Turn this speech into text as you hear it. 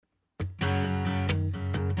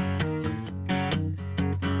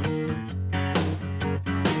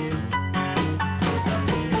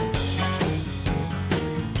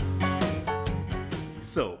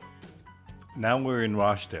So, now we're in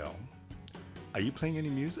Rochdale. Are you playing any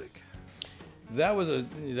music? That was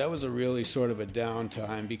a really sort of a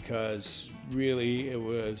downtime because really it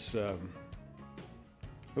was a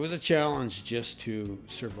challenge just to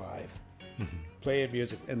survive, playing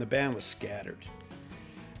music, and the band was scattered,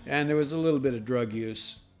 and there was a little bit of drug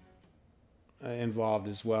use involved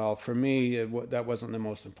as well. For me, that wasn't the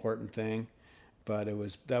most important thing, but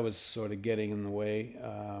that was sort of getting in the way,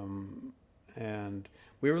 and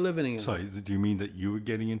we were living in. Sorry, do you mean that you were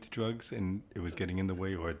getting into drugs and it was getting in the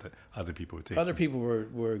way, or that other people were taking Other people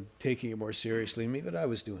were taking it more seriously than me, but I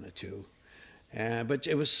was doing it too. But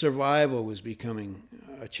it was survival was becoming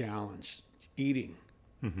a challenge. Eating.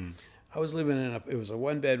 Mm-hmm. I was living it was a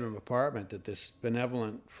 1-bedroom apartment that this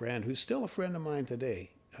benevolent friend, who's still a friend of mine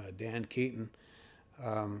today, Dan Keaton.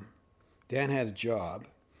 Dan had a job,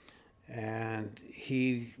 and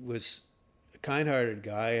he was a kind-hearted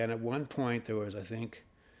guy. And at one point, there was, I think,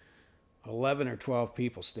 11 or 12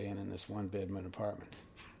 people staying in this 1-bedroom apartment.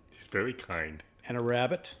 He's very kind. And a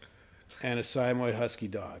rabbit, and a Samoyed husky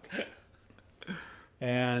dog.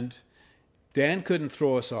 And Dan couldn't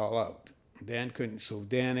throw us all out. So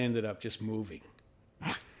Dan ended up just moving.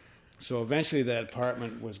 So eventually that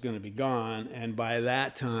apartment was going to be gone, and by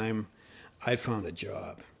that time, I'd found a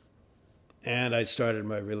job. And I'd started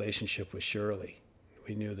my relationship with Shirley.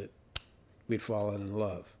 We knew that we'd fallen in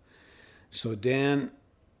love. So Dan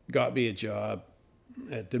got me a job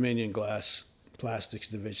at Dominion Glass Plastics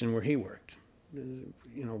Division where he worked.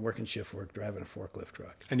 Working shift work, driving a forklift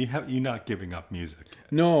truck. And you're not giving up music?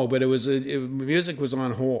 No, but music was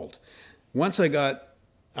on hold. Once I got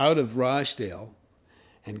out of Rochdale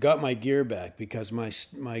and got my gear back, because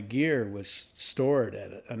my gear was stored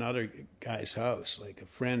at another guy's house, like a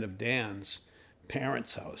friend of Dan's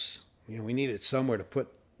parents' house. We needed somewhere to put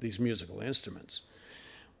these musical instruments.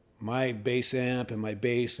 My bass amp and my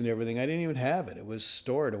bass and everything, I didn't even have it. It was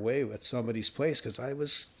stored away at somebody's place because I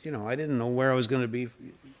was, I didn't know where I was going to be.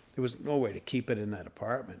 There was no way to keep it in that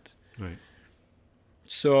apartment. Right.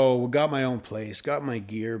 So we got my own place, got my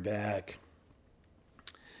gear back.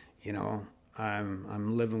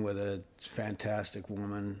 I'm living with a fantastic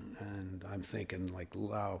woman, and I'm thinking like,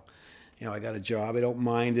 wow, I got a job. I don't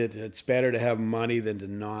mind it. It's better to have money than to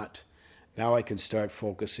not. Now I can start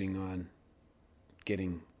focusing on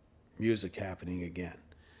getting music happening again.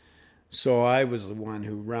 So I was the one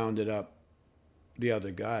who rounded up the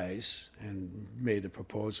other guys and made the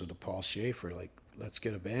proposal to Paul Schaefer, like, let's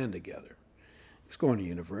get a band together. He was going to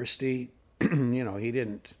university. He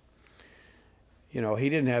didn't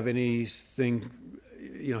have anything,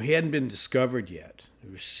 he hadn't been discovered yet.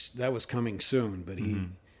 That was coming soon, but he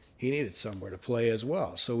needed somewhere to play as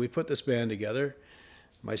well. So we put this band together,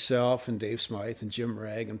 myself and Dave Smythe and Jim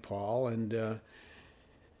Ragg and Paul, and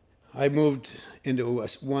I moved into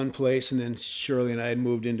one place, and then Shirley and I had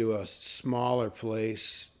moved into a smaller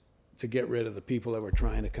place to get rid of the people that were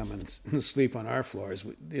trying to come and sleep on our floors,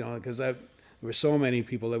 because there were so many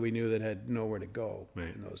people that we knew that had nowhere to go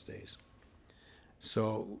in those days.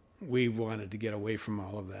 So we wanted to get away from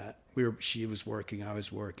all of that. She was working, I was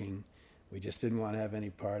working. We just didn't want to have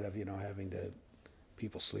any part of, having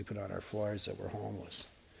people sleeping on our floors that were homeless.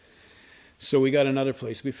 So we got another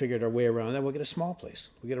place. We figured our way around that. We'll get a small place.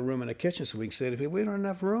 We get a room and a kitchen so we can say to people, we don't have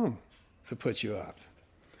enough room to put you up,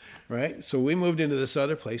 right? So we moved into this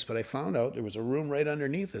other place, but I found out there was a room right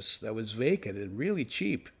underneath us that was vacant and really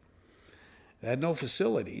cheap. It had no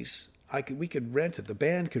facilities. We could rent it. The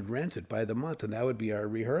band could rent it by the month, and that would be our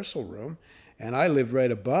rehearsal room. And I lived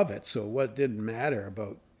right above it, so what didn't matter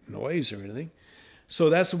about noise or anything. So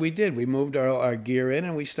that's what we did. We moved our gear in,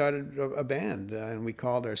 and we started a band, and we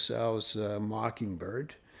called ourselves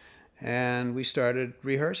Mockingbird, and we started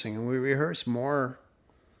rehearsing, and we rehearsed more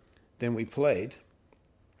than we played,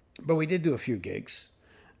 but we did do a few gigs,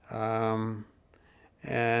 and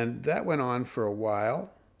that went on for a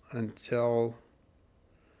while until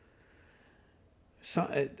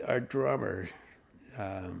our drummer,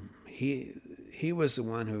 he was the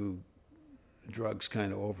one who drugs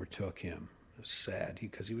kind of overtook him. It was sad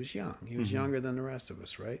because he was young. He was younger than the rest of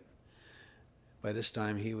us, right? By this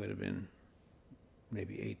time, he would have been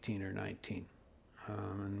maybe 18 or 19.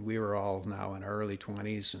 And we were all now in our early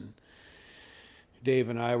 20s, and Dave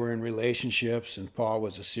and I were in relationships, and Paul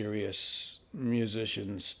was a serious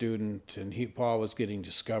musician student, and Paul was getting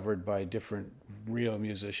discovered by different real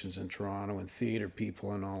musicians in Toronto and theater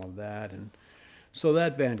people and all of that, and so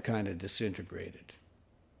that band kind of disintegrated.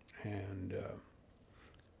 And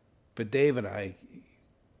but Dave and I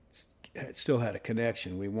still had a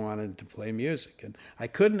connection. We wanted to play music, and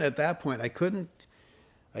at that point I couldn't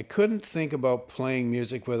I couldn't think about playing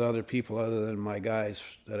music with other people other than my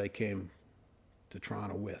guys that I came to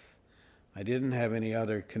Toronto with. I didn't have any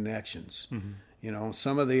other connections. Mm-hmm. You know,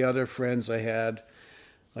 some of the other friends I had,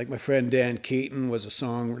 like my friend Dan Keaton was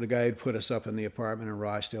the guy who'd put us up in the apartment in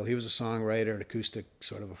Rochdale. He was a songwriter, an acoustic,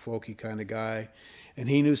 sort of a folky kind of guy. And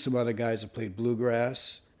he knew some other guys that played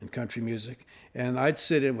bluegrass and country music. And I'd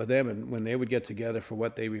sit in with them, and when they would get together for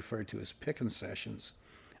what they referred to as pickin' sessions,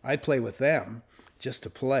 I'd play with them just to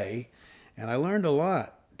play. And I learned a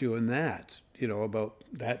lot doing that, you know, about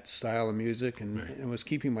that style of music, and it was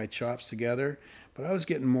keeping my chops together. But I was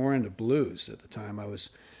getting more into blues at the time. I was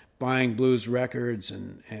buying blues records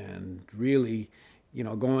and really, you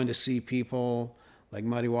know, going to see people like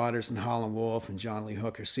Muddy Waters and Howlin' Wolf and John Lee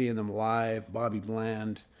Hooker, seeing them live, Bobby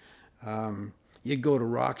Bland. You'd go to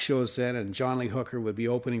rock shows then, and John Lee Hooker would be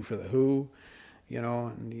opening for The Who, you know,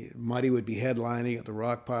 and Muddy would be headlining at the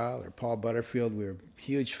Rock Pile, or Paul Butterfield. We were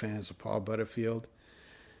huge fans of Paul Butterfield.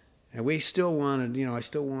 And we still wanted, you know, I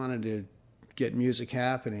still wanted to get music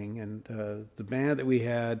happening. And the band that we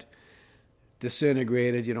had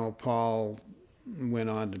disintegrated. You know, Paul went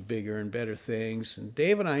on to bigger and better things. And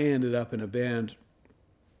Dave and I ended up in a band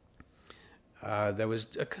that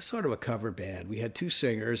was sort of a cover band. We had two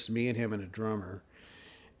singers, me and him and a drummer.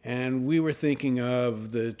 And we were thinking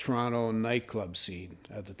of the Toronto nightclub scene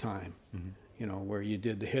at the time, you know, where you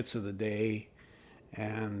did the hits of the day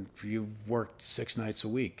and you worked 6 nights a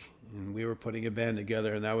week. And we were putting a band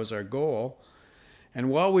together, and that was our goal. And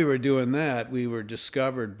while we were doing that, we were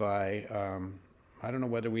discovered by, I don't know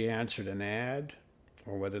whether we answered an ad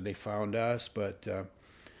or whether they found us, but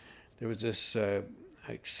there was this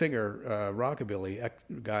singer, rockabilly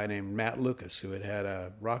guy named Matt Lucas, who had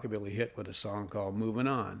a rockabilly hit with a song called Moving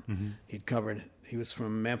On. Mm-hmm. He was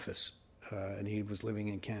from Memphis, and he was living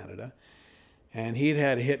in Canada. And he'd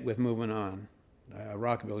had a hit with Moving On, a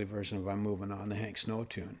rockabilly version of I'm Moving On, the Hank Snow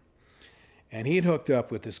tune. And he'd hooked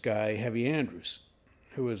up with this guy, Heavy Andrews,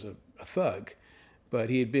 who was a thug, but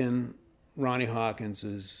he had been Ronnie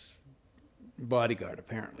Hawkins's bodyguard,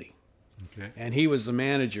 apparently. Okay. And he was the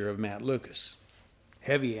manager of Matt Lucas.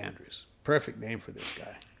 Heavy Andrews, perfect name for this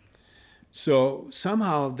guy. So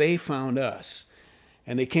somehow they found us,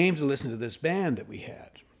 and they came to listen to this band that we had.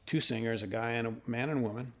 2 singers, a guy and a man and a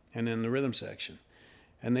woman, and in the rhythm section.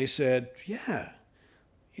 And they said, yeah,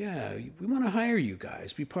 we want to hire you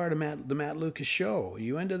guys, be part of the Matt Lucas show. Are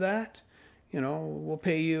you into that? You know, we'll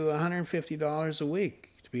pay you $150 a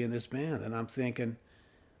week to be in this band. And I'm thinking,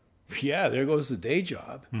 yeah, there goes the day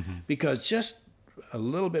job. Mm-hmm. Because just a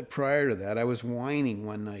little bit prior to that, I was whining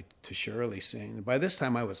one night to Shirley, saying, by this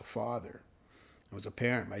time I was a father. I was a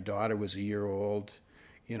parent. My daughter was a year old,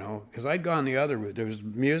 you know, because I'd gone the other route. There was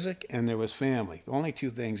music and there was family. The only 2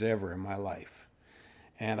 things ever in my life.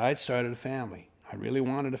 And I'd started a family. I really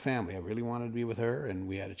wanted a family. I really wanted to be with her, and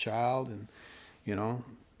we had a child, and, you know,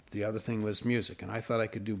 the other thing was music, and I thought I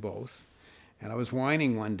could do both. And I was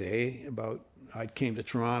whining one day about, I came to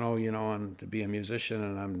Toronto, you know, and to be a musician,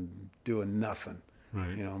 and I'm doing nothing.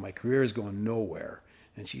 Right. You know, my career is going nowhere.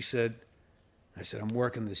 And I said, I'm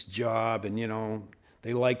working this job, and, you know,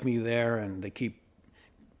 they like me there, and they keep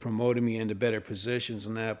promoting me into better positions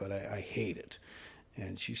and that, but I hate it.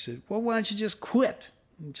 And she said, well, why don't you just quit?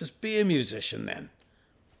 Just be a musician then.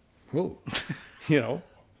 Oh, you know,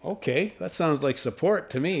 okay, that sounds like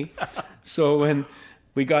support to me. So when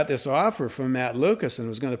we got this offer from Matt Lucas and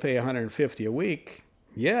was going to pay $150 a week,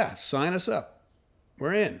 yeah, sign us up.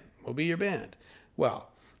 We're in. We'll be your band.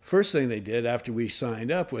 Well, first thing they did after we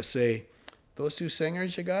signed up was say, those 2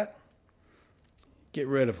 singers you got, get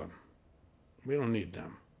rid of them. We don't need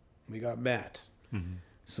them. We got Matt. Mm-hmm.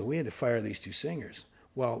 So we had to fire these 2 singers.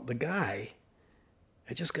 Well, the guy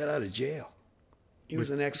had just got out of jail. He was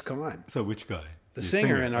an ex-con. So which guy? The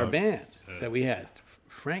singer in our band that we had.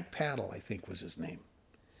 Frank Paddle, I think was his name.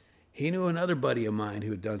 He knew another buddy of mine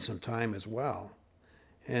who had done some time as well.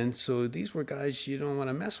 And so these were guys you don't want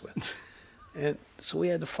to mess with. And so we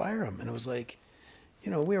had to fire him. And it was like,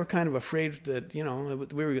 you know, we were kind of afraid that, you know,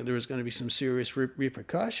 there was going to be some serious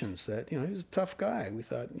repercussions that, you know, he was a tough guy. We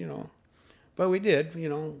thought, you know, but we did, you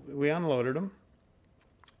know, we unloaded him.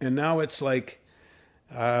 And now it's like,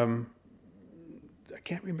 I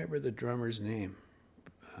can't remember the drummer's name.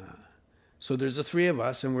 So there's the 3 of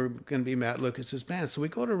us, and we're going to be Matt Lucas's band. So we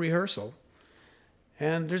go to rehearsal,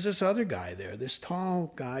 and there's this other guy there, this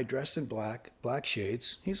tall guy dressed in black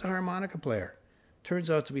shades. He's a harmonica player. Turns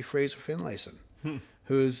out to be Fraser Finlayson,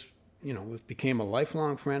 who's, you know, became a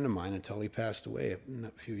lifelong friend of mine until he passed away a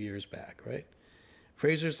few years back, right?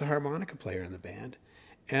 Fraser's the harmonica player in the band.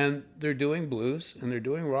 And they're doing blues, and they're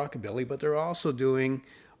doing rockabilly, but they're also doing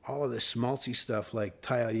all of this schmaltzy stuff like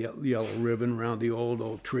tie a yellow ribbon around the old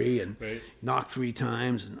oak tree and Right. knock 3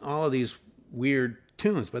 times and all of these weird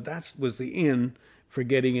tunes. But that was the in for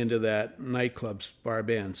getting into that nightclub's bar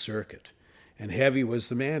band circuit. And Heavy was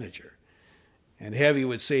the manager. And Heavy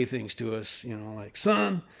would say things to us, like,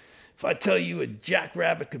 son, if I tell you a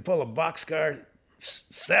jackrabbit could pull a boxcar,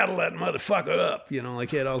 saddle that motherfucker up. Like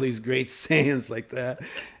he had all these great sayings like that.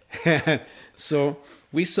 And so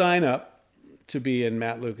we sign up to be in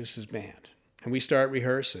Matt Lucas's band. And we start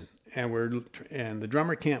rehearsing. And the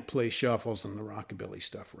drummer can't play shuffles and the rockabilly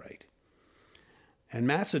stuff right. And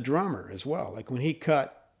Matt's a drummer as well. Like when he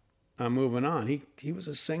cut I'm Moving On, he was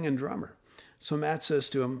a singing drummer. So Matt says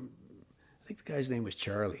to him, I think the guy's name was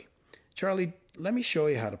Charlie. Charlie, let me show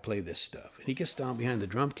you how to play this stuff. And he gets down behind the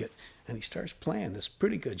drum kit and he starts playing this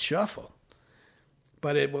pretty good shuffle.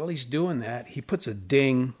 But while he's doing that, he puts a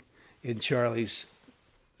ding in Charlie's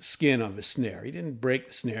skin of his snare. He didn't break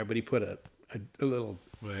the snare, but he put a little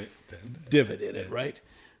divot in it, right?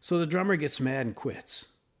 So the drummer gets mad and quits.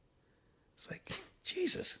 It's like,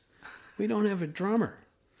 Jesus, we don't have a drummer.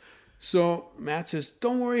 So Matt says,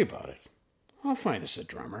 don't worry about it. I'll find us a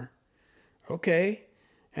drummer. Okay.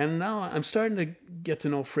 And now I'm starting to get to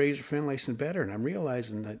know Fraser Finlayson better, and I'm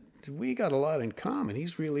realizing that we got a lot in common.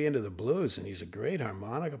 He's really into the blues, and he's a great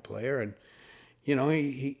harmonica player. And,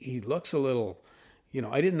 he looks a little,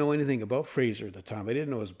 I didn't know anything about Fraser at the time. I didn't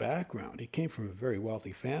know his background. He came from a very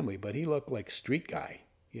wealthy family, but he looked like a street guy,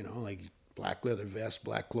 like black leather vest,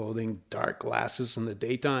 black clothing, dark glasses in the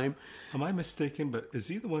daytime. Am I mistaken? But is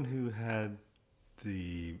he the one who had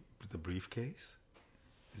the briefcase?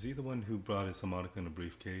 Is he the one who brought his harmonica in a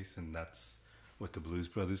briefcase, and that's what the Blues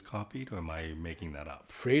Brothers copied, or am I making that up?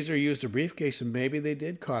 Fraser used a briefcase, and maybe they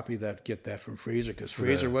did get that from Fraser, because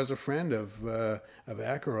Fraser was a friend of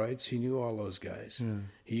Aykroyd's. He knew all those guys. Yeah.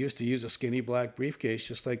 He used to use a skinny black briefcase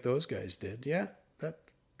just like those guys did. Yeah, that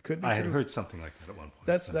could be true. I had heard something like that at one point.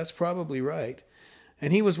 That's probably right.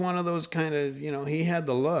 And he was one of those kind of, he had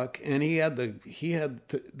the look and he had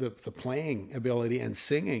the playing ability and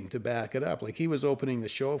singing to back it up. Like he was opening the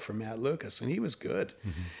show for Matt Lucas and he was good.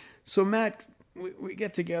 Mm-hmm. So Matt, we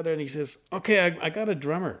get together and he says, okay, I got a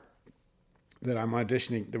drummer that I'm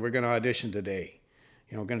auditioning, that we're going to audition today.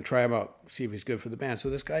 We're going to try him out, see if he's good for the band. So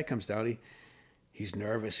this guy comes down, he's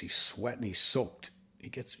nervous, he's sweating, he's soaked. He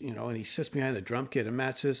gets, and he sits behind the drum kit and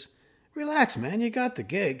Matt says, relax, man, you got the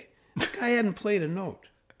gig. The guy hadn't played a note.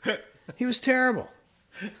 He was terrible.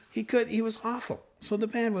 He was awful. So the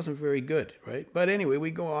band wasn't very good, right? But anyway, we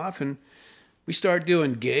go off and we start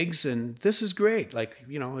doing gigs, and this is great. Like,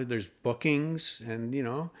 there's bookings, and,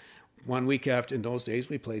 1 week after, in those days,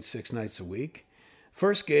 we played 6 nights a week.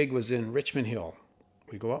 First gig was in Richmond Hill.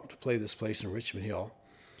 We go up to play this place in Richmond Hill,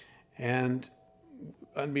 and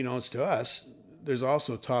unbeknownst to us, there's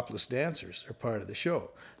also topless dancers are part of the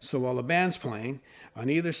show. So while the band's playing, on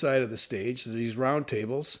either side of the stage, there's these round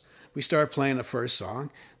tables. We start playing the first song.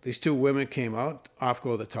 These 2 women came out, off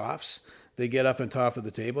go the tops. They get up on top of the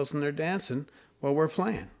tables and they're dancing while we're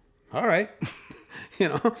playing. All right.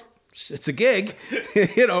 It's a gig,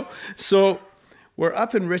 So we're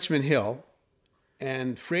up in Richmond Hill,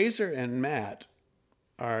 and Fraser and Matt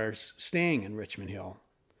are staying in Richmond Hill.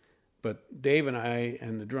 But Dave and I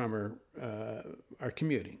and the drummer are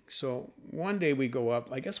commuting. So one day we go up.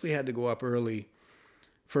 I guess we had to go up early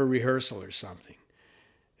for a rehearsal or something.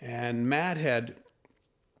 And Matt had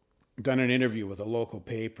done an interview with a local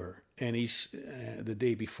paper, and he's the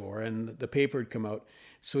day before, and the paper had come out.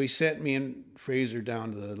 So he sent me and Fraser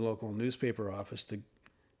down to the local newspaper office to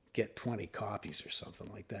get 20 copies or something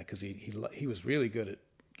like that, because he was really good at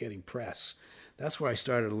getting press. That's where I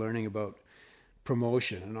started learning about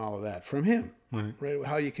promotion and all of that from him, right?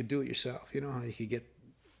 How you could do it yourself,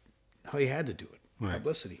 how you had to do it, right.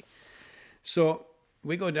 Publicity. So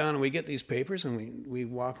we go down and we get these papers, and we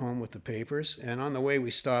walk home with the papers, and on the way we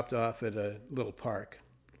stopped off at a little park,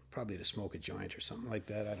 probably to smoke a joint or something like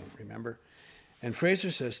that, I don't remember. And Fraser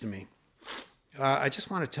says to me, I just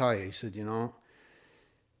want to tell you, he said, you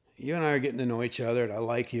and I are getting to know each other, and I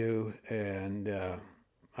like you, and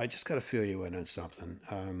I just got to fill you in on something.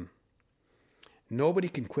 Nobody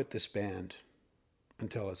can quit this band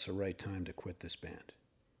until it's the right time to quit this band.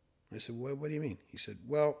 I said, what do you mean? He said,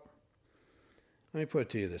 well, let me put it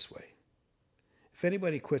to you this way. If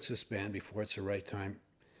anybody quits this band before it's the right time,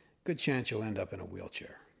 good chance you'll end up in a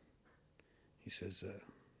wheelchair. He says,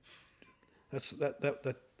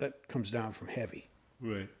 that comes down from Heavy.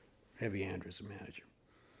 Right. Heavy Andrews, the manager.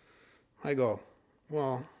 I go,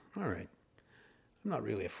 well, all right. I'm not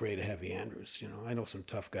really afraid of Heavy Andrews. I know some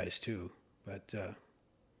tough guys too. But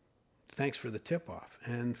thanks for the tip-off.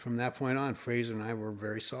 And from that point on, Fraser and I were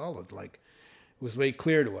very solid. Like, it was made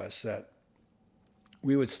clear to us that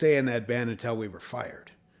we would stay in that band until we were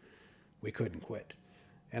fired. We couldn't quit.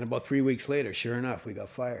 And about 3 weeks later, sure enough, we got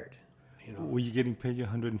fired. You know. Were you getting paid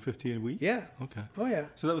 $150 a week? Yeah. Okay. Oh, yeah.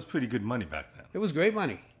 So that was pretty good money back then. It was great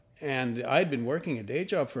money. And I'd been working a day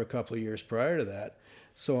job for a couple of years prior to that.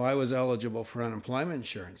 So I was eligible for unemployment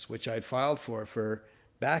insurance, which I'd filed for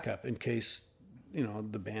backup in case, you know,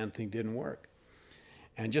 the band thing didn't work.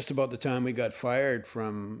 And just about the time we got fired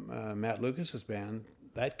from Matt Lucas's band,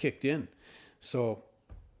 that kicked in. So,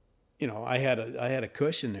 you know, I had a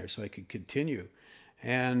cushion there so I could continue.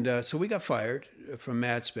 And so we got fired from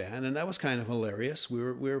Matt's band, and that was kind of hilarious. We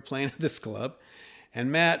were playing at this club,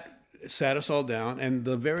 and Matt sat us all down. And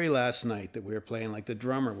the very last night that we were playing, like, the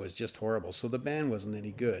drummer was just horrible, so the band wasn't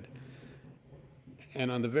any good.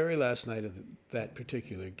 And on the very last night of that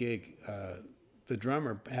particular gig, the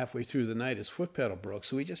drummer, halfway through the night, his foot pedal broke,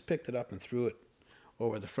 so he just picked it up and threw it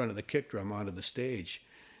over the front of the kick drum onto the stage.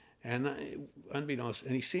 And unbeknownst,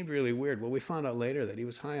 and he seemed really weird. Well, we found out later that he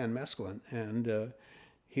was high on mescaline, and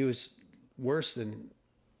he was worse than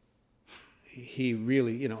he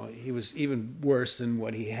really, you know, he was even worse than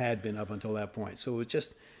what he had been up until that point. So it was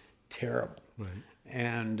just terrible. Right.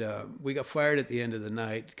 And we got fired at the end of the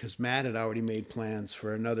night because Matt had already made plans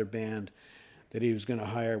for another band that he was going to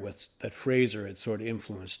hire that Fraser had sort of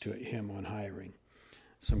influenced him on hiring.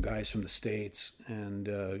 Some guys from the States, and,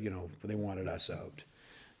 you know, they wanted us out.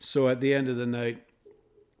 So at the end of the night,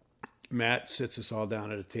 Matt sits us all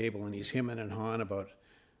down at a table, and he's hemming and hawing about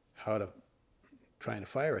trying to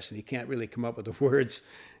fire us, and he can't really come up with the words.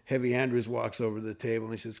 Heavy Andrews walks over to the table,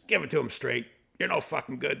 and he says, "Give it to him straight. You're no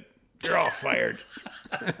fucking good. You're all fired."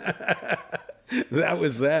 That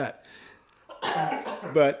was that.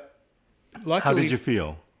 But luckily... How did you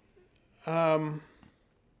feel?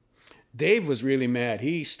 Dave was really mad.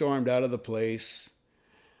 He stormed out of the place.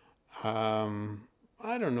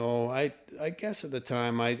 I don't know. I guess at the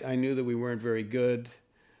time I knew that we weren't very good.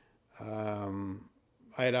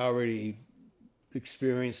 I had already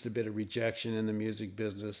experienced a bit of rejection in the music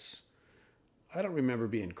business. I don't remember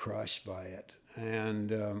being crushed by it.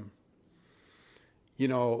 And, you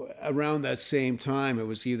know, around that same time, it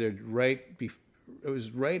was either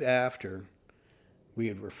right after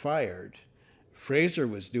we were fired. Fraser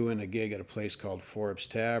was doing a gig at a place called Forbes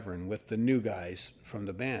Tavern with the new guys from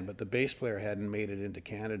the band, but the bass player hadn't made it into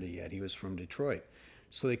Canada yet. He was from Detroit.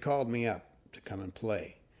 So they called me up to come and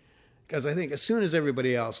play. Because I think as soon as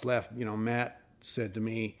everybody else left, you know, Matt said to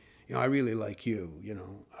me, you know, "I really like you, you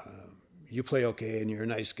know, you play okay and you're a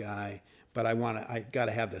nice guy, but I got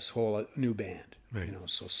to have this whole new band, right. You know,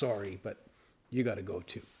 so sorry, but you got to go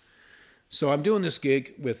too." So I'm doing this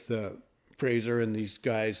gig with Fraser and these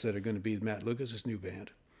guys that are going to be Matt Lucas's new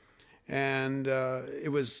band. And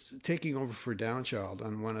it was taking over for Downchild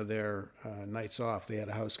on one of their nights off. They had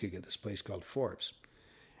a house gig at this place called Forbes.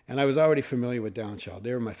 And I was already familiar with Downchild.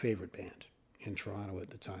 They were my favorite band in Toronto at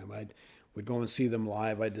the time. I would go and see them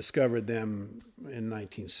live. I discovered them in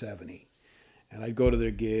 1970. And I'd go to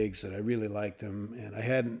their gigs, and I really liked them. And I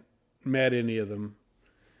hadn't met any of them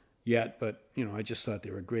yet, but, you know, I just thought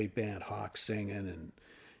they were a great band. Hawk singing, and,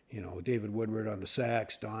 you know, David Woodward on the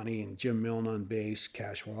sax, Donnie and Jim Milne on bass,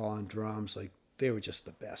 Cash Wall on drums. Like, they were just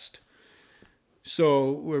the best.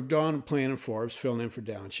 So we're done playing in Forbes, filling in for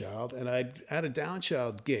Downchild. And I'd at a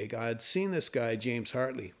Downchild gig, I'd seen this guy, James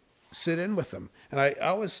Hartley, sit in with them. And I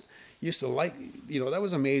always used to like, you know, that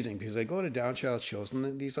was amazing because I'd go to Downchild shows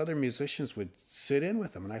and these other musicians would sit in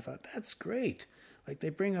with them. And I thought, that's great. Like, they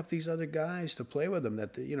bring up these other guys to play with them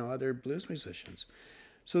that, you know, other blues musicians.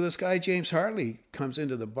 So this guy, James Hartley, comes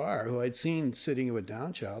into the bar, who I'd seen sitting with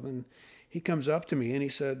Downchild, and he comes up to me and he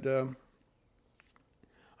said,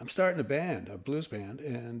 "I'm starting a band, a blues band,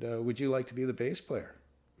 and would you like to be the bass player?"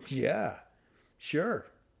 "Yeah, sure."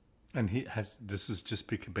 And this is just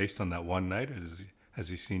based on that one night, or has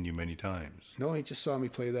he seen you many times? No, he just saw me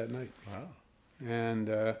play that night. Wow.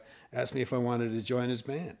 And asked me if I wanted to join his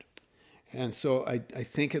band. And so I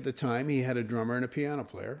think at the time he had a drummer and a piano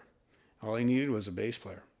player. All he needed was a bass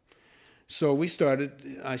player. So I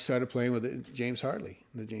started playing with James Hartley,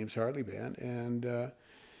 the James Hartley Band. And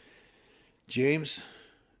James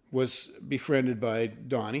was befriended by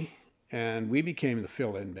Donnie, and we became the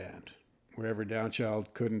fill-in band. Wherever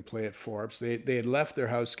Downchild couldn't play at Forbes, they had left their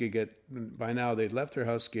house gig they'd left their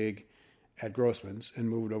house gig at Grossman's and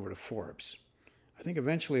moved over to Forbes. I think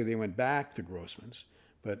eventually they went back to Grossman's,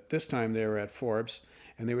 but this time they were at Forbes,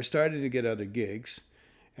 and they were starting to get other gigs,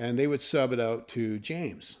 and they would sub it out to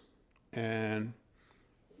James. And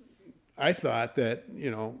I thought that, you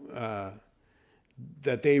know,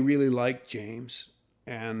 that they really liked James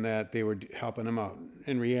and that they were helping him out.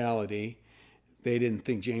 In reality, they didn't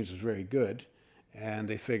think James was very good, and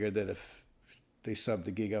they figured that if they subbed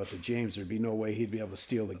the gig out to James, there'd be no way he'd be able to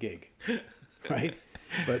steal the gig, right?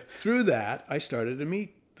 But through that, I started to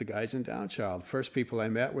meet the guys in Downchild. First people I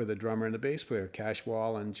met were the drummer and the bass player, Cash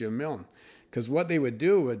Wall and Jim Milne. Because what they would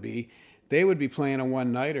do would be, they would be playing a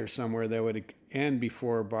one-nighter somewhere that would end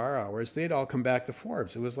before bar hours. They'd all come back to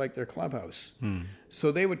Forbes. It was like their clubhouse.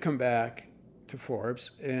 So they would come back to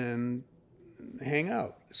Forbes and hang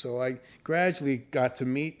out. So I gradually got to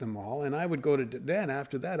meet them all, and I would go to, then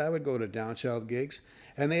after that, I would go to Downchild gigs,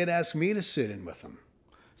 and they'd ask me to sit in with them.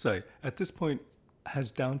 So at this point,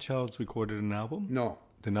 has Downchild's recorded an album? No.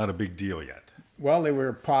 They're not a big deal yet. Well, they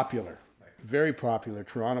were popular, very popular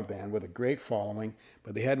Toronto band with a great following,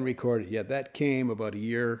 but they hadn't recorded yet. That came about a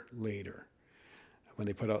year later when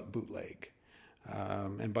they put out Bootleg.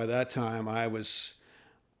 And by that time, I was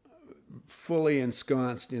fully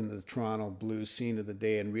ensconced in the Toronto blues scene of the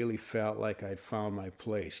day and really felt like I'd found my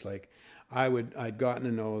place. Like I'd gotten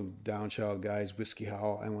to know Downchild guys, Whiskey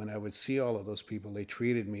Howell, and when I would see all of those people, they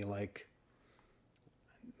treated me like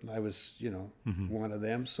I was, one of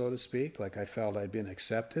them, so to speak. Like I felt I'd been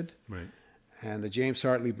accepted. Right. And the James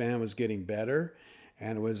Hartley band was getting better.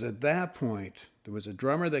 And it was at that point, there was a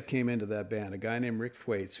drummer that came into that band, a guy named Rick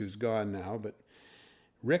Thwaites, who's gone now, but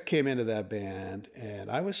Rick came into that band, and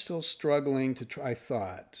I was still struggling to try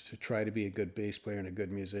to be a good bass player and a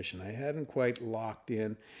good musician. I hadn't quite locked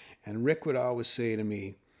in, and Rick would always say to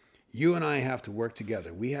me, you and I have to work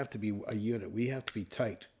together. We have to be a unit. We have to be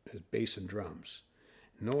tight as bass and drums.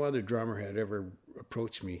 No other drummer had ever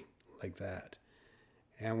approached me like that.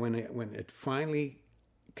 And when it finally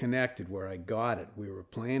connected where I got it, we were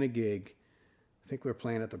playing a gig. I think we were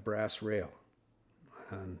playing at the Brass Rail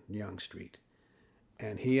on Yonge Street.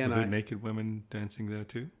 And he and Were there naked women dancing there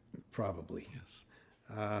too? Probably. Yes.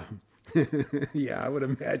 Yeah, I would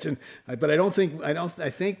imagine. But I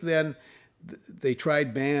think then they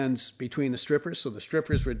tried bands between the strippers, so the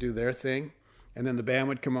strippers would do their thing, and then the band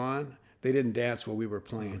would come on. They didn't dance while we were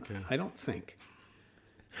playing. Okay. I don't think.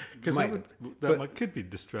 Because that could be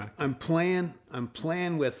distracting. I'm playing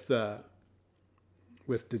with the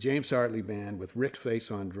James Hartley band with Rick Face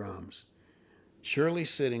on drums. Shirley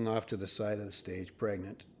sitting off to the side of the stage,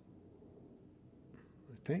 pregnant.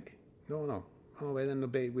 I think. No. Oh, and then the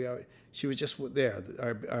baby. She was just there.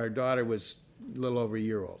 Our daughter was a little over a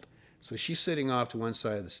year old, so she's sitting off to one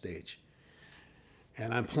side of the stage.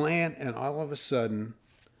 And I'm playing, and all of a sudden,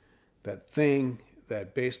 that thing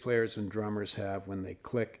that bass players and drummers have when they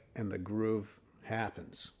click and the groove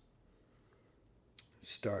happens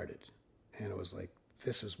started. And it was like,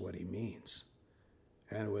 this is what he means.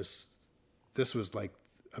 And this was like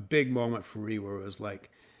a big moment for me where it was like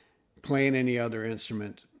playing any other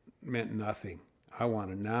instrument meant nothing. I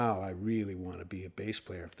really want to be a bass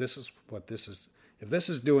player. If this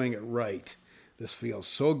is doing it right, this feels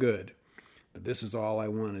so good that this is all I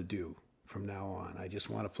want to do from now on. I just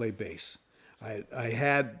want to play bass. I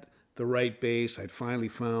had the right bass. I'd finally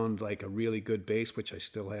found like a really good bass, which I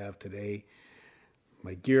still have today.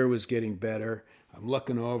 My gear was getting better. I'm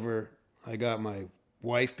looking over. I got my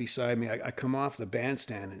wife beside me. I come off the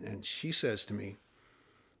bandstand and she says to me,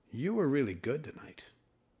 you were really good tonight.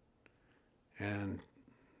 And,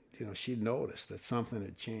 she'd noticed that something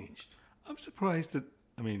had changed. I'm surprised that,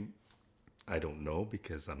 I don't know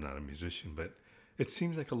because I'm not a musician, but it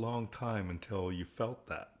seems like a long time until you felt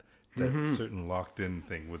that certain locked in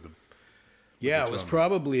thing with the it was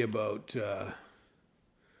probably about 17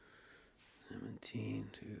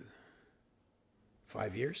 to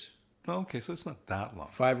 5 years. Oh, okay, so it's not that long.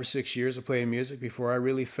 5 or 6 years of playing music before I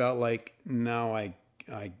really felt like now I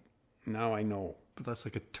know. But that's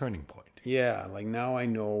like a turning point. Yeah, like now I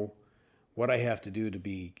know what I have to do to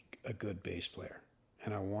be a good bass player.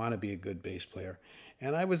 And I want to be a good bass player.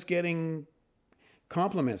 And I was getting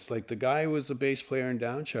compliments. Like the guy who was a bass player in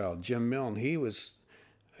Downchild, Jim Milne, he's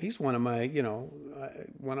one of my,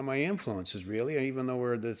 one of my influences really, even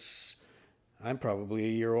though I'm probably a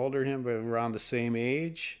year older than him, but around the same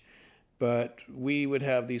age. But we would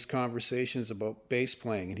have these conversations about bass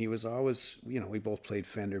playing, and he was always, we both played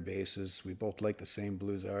Fender basses. We both liked the same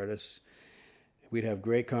blues artists. We'd have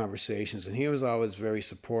great conversations, and he was always very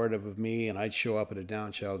supportive of me, and I'd show up at a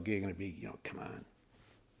Downchild gig, and it'd be, come on,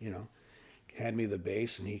 hand me the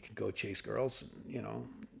bass, and he could go chase girls, and,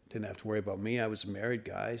 didn't have to worry about me. I was a married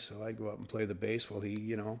guy, so I'd go up and play the bass while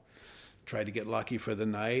he, tried to get lucky for the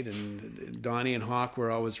night. And Donnie and Hawk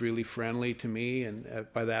were always really friendly to me, and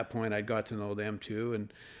by that point, I'd got to know them too,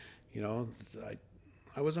 and,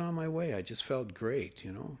 I was on my way. I just felt great,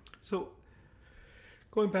 So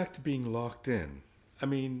Going back to being locked in, I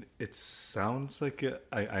mean, it sounds like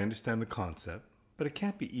I understand the concept, but it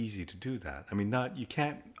can't be easy to do that. I mean, not you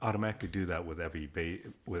can't automatically do that with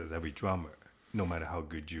with every drummer, no matter how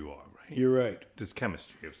good you are, right? You're right. There's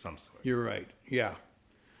chemistry of some sort. You're right. Yeah.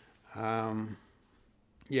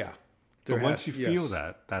 Yeah. But once you feel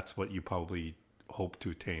that, that's what you probably hope to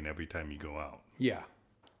attain every time you go out. Yeah.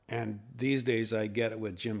 And these days I get it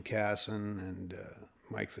with Jim Casson and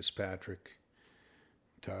Mike Fitzpatrick,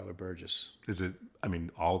 Tyler Burgess. Is it, I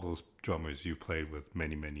mean, all those drummers you played with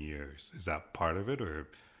many, many years, is that part of it, or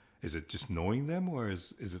is it just knowing them, or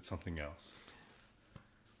is it something else?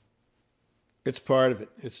 It's part of it.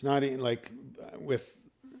 It's not like with,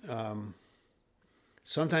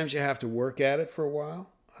 sometimes you have to work at it for a while,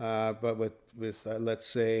 but with let's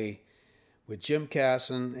say, with Jim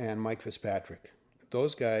Casson and Mike Fitzpatrick,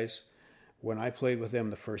 those guys, when I played with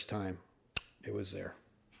them the first time, it was there.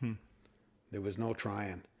 There was no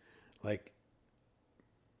trying. Like,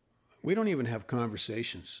 we don't even have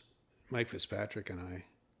conversations, Mike Fitzpatrick and I,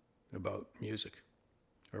 about music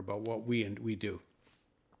or about what we do.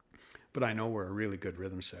 But I know we're a really good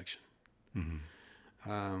rhythm section.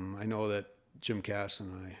 I know that Jim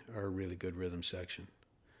Casson and I are a really good rhythm section.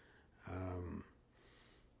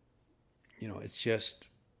 It's just,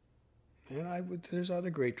 and there's other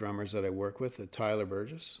great drummers that I work with, Tyler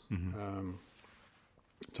Burgess,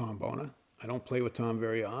 Tom Bona. I don't play with Tom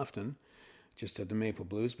very often, just at the Maple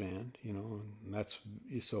Blues Band, and that's,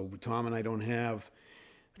 so Tom and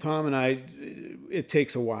I, it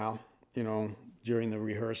takes a while, during the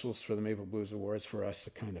rehearsals for the Maple Blues Awards for us to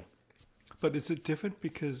kind of. But is it different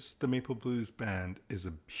because the Maple Blues Band is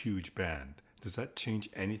a huge band? Does that change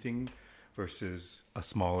anything versus a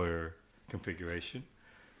smaller configuration?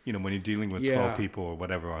 When you're dealing with 12 people or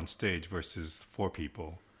whatever on stage versus 4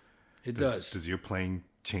 people. It does. Does your playing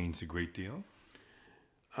change a great deal?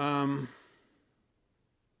 A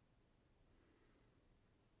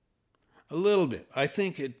little bit. I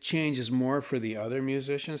think it changes more for the other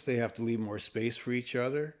musicians. They have to leave more space for each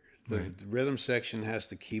other. The rhythm section has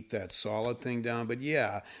to keep that solid thing down. But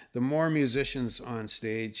yeah, the more musicians on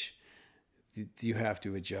stage, you have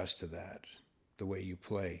to adjust to that, the way you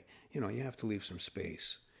play. You have to leave some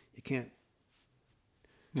space. You can't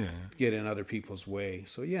get in other people's way.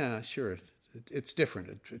 So yeah, sure, it's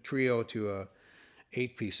different. A trio to a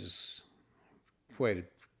 8-piece is quite a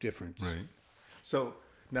difference. Right. So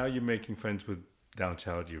now you're making friends with Down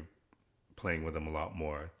Child. You're playing with them a lot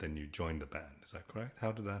more than you joined the band. Is that correct?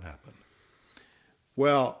 How did that happen?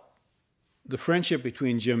 Well, the friendship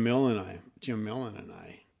between Jim Millen and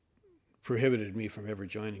I prohibited me from ever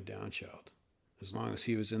joining Down Child. As long as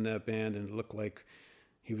he was in that band and it looked like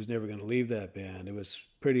he was never going to leave that band, it was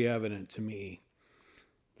pretty evident to me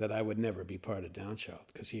that I would never be part of Down Child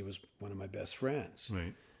because he was one of my best friends.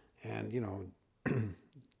 Right. And,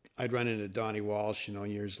 I'd run into Donnie Walsh,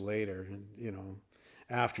 years later, and,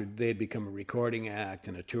 after they'd become a recording act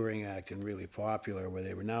and a touring act and really popular, where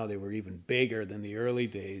they were even bigger than the early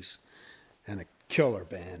days, and a killer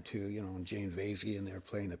band too, and Jane Vasey in there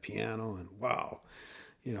playing the piano, and wow,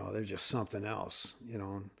 they're just something else,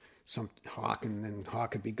 some Hawk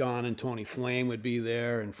would be gone, and Tony Flame would be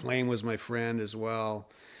there, and Flame was my friend as well.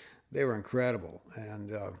 They were incredible,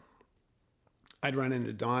 and I'd run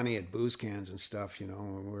into Donnie at booze cans and stuff, and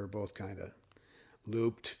we were both kind of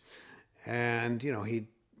looped. And, he'd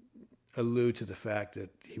allude to the fact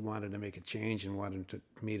that he wanted to make a change and wanted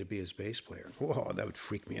me to be his bass player. Whoa, that would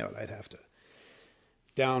freak me out. I'd have to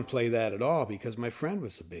downplay that at all because my friend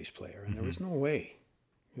was the bass player, and there was no way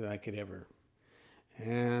that I could ever.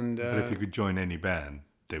 And but if you could join any band,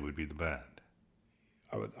 they would be the band.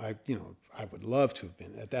 I would love to have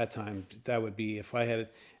been. At that time, that would be, if I had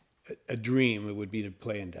a dream, it would be to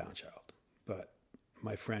play in Down Child. But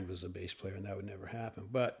my friend was a bass player, and that would never happen.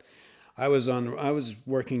 But I was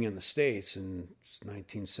working in the States in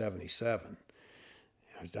 1977.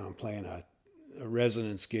 I was down playing a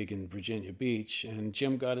residence gig in Virginia Beach, and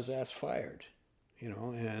Jim got his ass fired,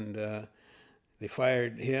 and they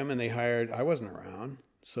fired him, and they hired, I wasn't around,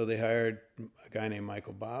 so they hired a guy named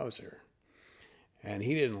Michael Bowser, and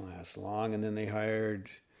he didn't last long, and then they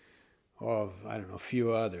hired, a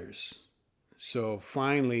few others. So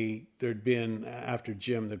finally, after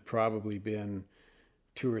Jim, there'd probably been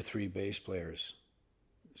 2 or 3 bass players.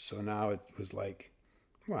 So now it was like,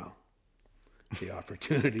 well, if the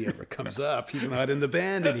opportunity ever comes up, he's not in the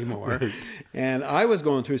band anymore. Right. And I was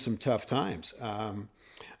going through some tough times.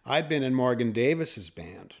 I'd been in Morgan Davis's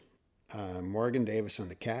band, Morgan Davis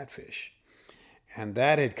and the Catfish, and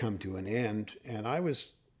that had come to an end. And I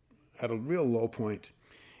was at a real low point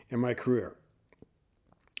in my career.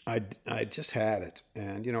 I just had it,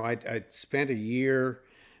 and I spent a year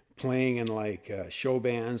playing in like show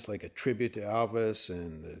bands, like a tribute to Elvis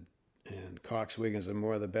and Cox Wiggins and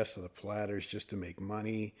more of the Best of the Platters, just to make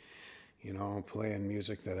money. Playing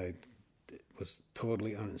music that I was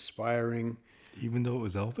totally uninspiring. Even though it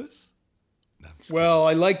was Elvis? No, Well,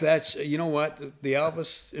 I like that. You know what? The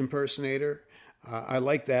Elvis impersonator, I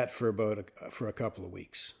liked that for for a couple of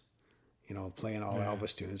weeks. Playing all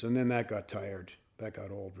Elvis tunes, and then that got tired. That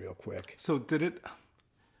got old real quick. So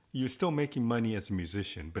you're still making money as a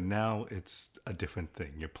musician, but now it's a different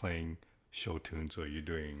thing. You're playing show tunes or you're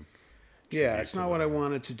doing... Yeah, it's not what I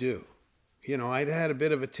wanted to do. I'd had a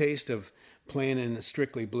bit of a taste of playing in the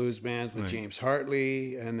strictly blues bands with James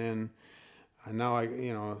Hartley, and then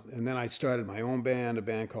I started my own band, a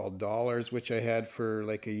band called Dollars, which I had for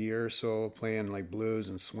like a year or so, playing like blues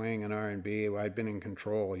and swing and R&B. I'd been in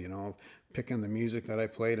control, picking the music that I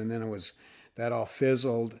played, and then that all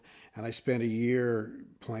fizzled, and I spent a year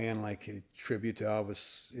playing like a tribute to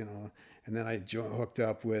Elvis, and then I hooked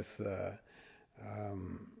up with...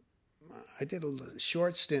 I did a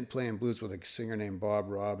short stint playing blues with a singer named Bob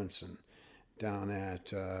Robinson down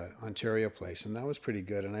at Ontario Place, and that was pretty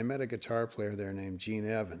good. And I met a guitar player there named Gene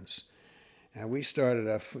Evans, and we started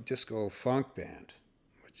a disco funk band,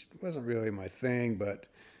 which wasn't really my thing, but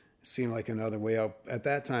it seemed like another way out. At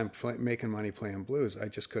that time, making money playing blues, I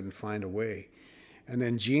just couldn't find a way. And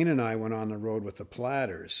then Gene and I went on the road with the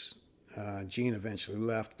Platters. Gene eventually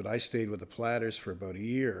left, but I stayed with the Platters for about a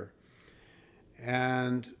year.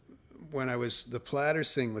 And when the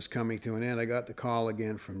Platters thing was coming to an end, I got the call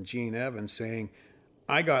again from Gene Evans saying,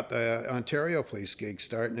 I got the Ontario Place gig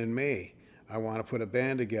starting in May. I want to put a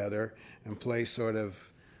band together and play sort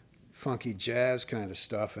of funky jazz kind of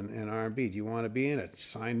stuff and R&B. Do you want to be in it?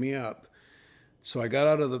 Sign me up. So I got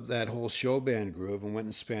out of that whole show band groove and went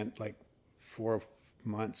and spent like 4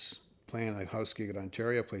 months playing a house gig at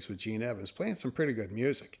Ontario Place with Gene Evans, playing some pretty good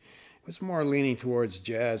music. It was more leaning towards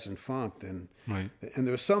jazz and funk and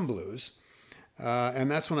there was some blues. And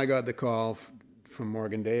that's when I got the call from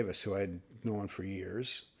Morgan Davis, who I'd known for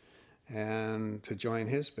years, and to join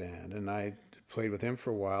his band. And I played with him for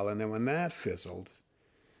a while. And then when that fizzled,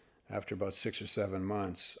 after about 6 or 7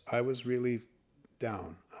 months, I was really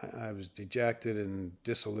down. I was dejected and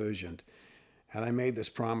disillusioned. And I made this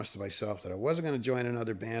promise to myself that I wasn't going to join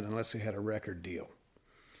another band unless I had a record deal.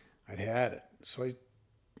 I'd had it. So I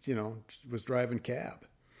was driving cab.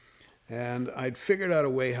 And I'd figured out a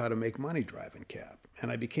way how to make money driving cab.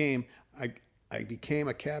 And I became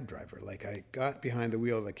a cab driver. Like, I got behind the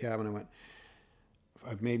wheel of a cab and I went,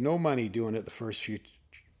 I've made no money doing it the first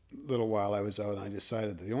little while I was out. And I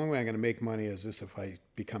decided that the only way I'm going to make money is this if I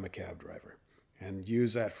become a cab driver and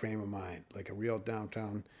use that frame of mind, like a real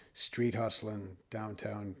downtown street hustling,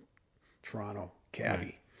 downtown Toronto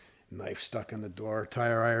cabbie. Knife stuck in the door,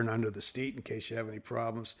 tire iron under the seat in case you have any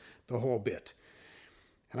problems, the whole bit.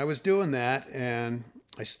 And I was doing that, and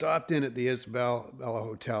I stopped in at the Isabella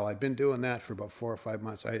Hotel. I'd been doing that for about 4 or 5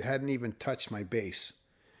 months. I hadn't even touched my bass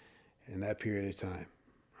in that period of time.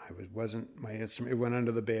 My instrument, it went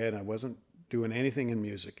under the bed. I wasn't doing anything in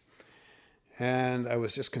music. And I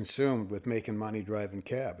was just consumed with making money driving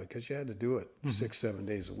cab because you had to do it 6, 7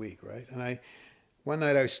 days a week, right? And one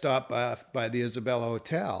night I stopped by the Isabella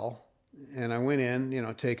Hotel, and I went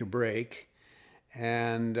in, take a break,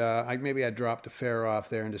 and maybe I dropped a fare off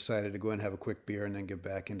there and decided to go in and have a quick beer and then get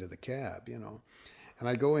back into the cab, And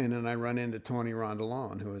I go in and I run into Tony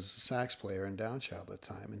Rondelon, who was a sax player in Downchild at the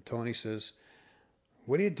time, and Tony says,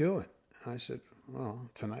 "What are you doing?" And I said,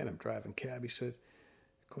 "Well, tonight I'm driving cab." He said,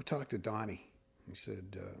 "Go talk to Donnie." He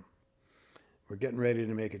said, "We're getting ready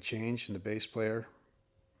to make a change in the bass player,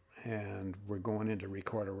 and we're going in to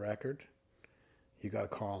record a record. You got to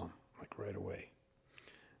call him, like right away."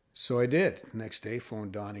 So I did. Next day,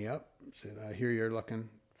 phoned Donnie up, said, "I hear you're looking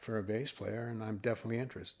for a bass player, and I'm definitely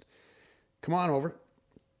interested. Come on over."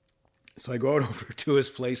 So I go out over to his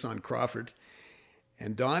place on Crawford,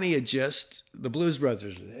 and Donnie the Blues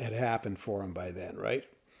Brothers had happened for him by then, right?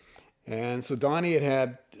 And so Donnie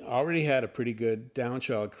had already had a pretty good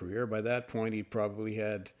Downchild career. By that point, he probably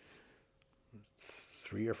had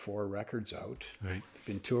 3 or 4 records out. Right.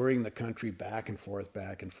 Been touring the country back and forth.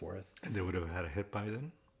 And they would have had a hit by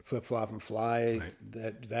then? Flip, Flop, and Fly,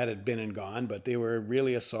 right. that had been and gone, but they were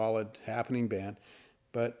really a solid happening band.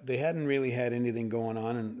 But they hadn't really had anything going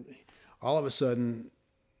on, and all of a sudden,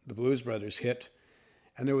 the Blues Brothers hit.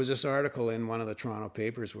 And there was this article in one of the Toronto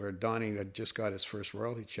papers where Donnie had just got his first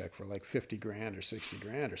royalty check for like $50,000 or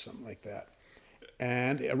 $60,000 or something like that.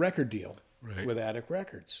 And a record deal with Attic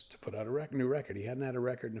Records to put out a new record. He hadn't had a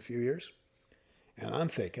record in a few years. And I'm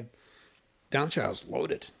thinking, Downchild's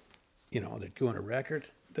loaded. they're doing a record.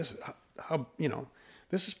 This is how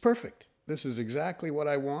this is perfect. This is exactly what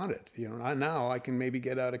I wanted. Now I can maybe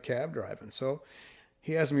get out of cab driving. So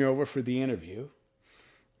he has me over for the interview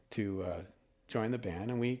to join the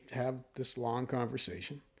band, and we have this long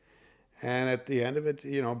conversation. And at the end of it,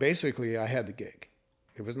 basically I had the gig.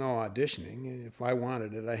 There was no auditioning. If I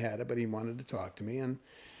wanted it, I had it, but he wanted to talk to me. And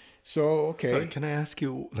so, okay. So can I ask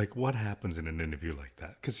you, what happens in an interview like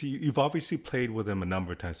that? Because you've obviously played with him a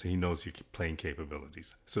number of times, so he knows your playing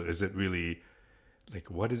capabilities. So is it really,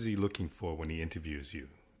 what is he looking for when he interviews you?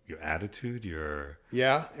 Your attitude,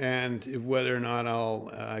 Yeah, and whether or not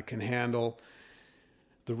I can handle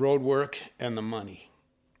the road work and the money.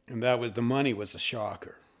 And the money was a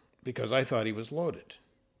shocker, because I thought he was loaded,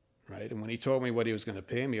 right? And when he told me what he was going to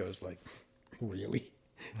pay me, I was like, really?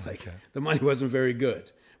 Okay. The money wasn't very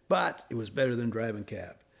good. But it was better than driving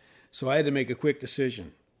cab. So I had to make a quick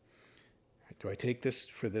decision. Do I take this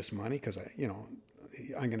for this money? Because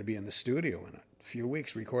I'm going to be in the studio in a few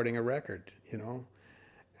weeks recording a record.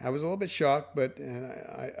 I was a little bit shocked, but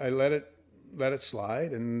I let it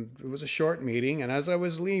slide. And it was a short meeting. And as I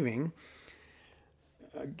was leaving,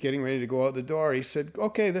 getting ready to go out the door, he said,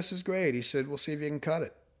 "Okay, this is great." He said, "We'll see if you can cut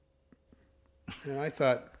it." And I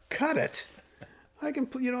thought, cut it? I can,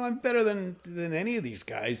 I'm better than any of these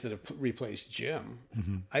guys that have replaced Jim.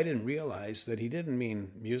 Mm-hmm. I didn't realize that he didn't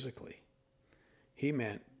mean musically. He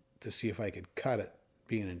meant to see if I could cut it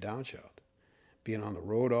being in Downchild, being on the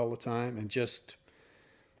road all the time, and just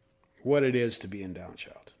what it is to be in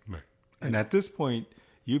Downchild. Right. And at this point,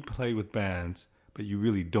 you play with bands, but you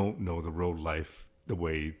really don't know the road life the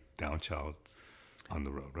way Downchild's on the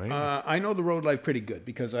road, right? I know the road life pretty good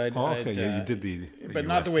because you did the but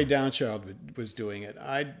not the way Downchild was doing it.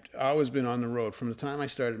 I'd always been on the road. From the time I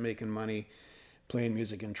started making money playing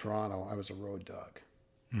music in Toronto, I was a road dog.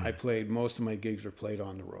 I played, most of my gigs were played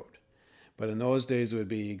on the road. But in those days, it would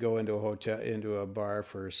be you go into a hotel, into a bar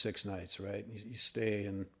for 6 nights, right? You stay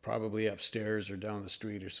in probably upstairs or down the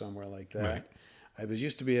street or somewhere like that. Right. I was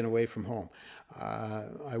used to being away from home.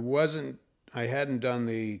 I hadn't done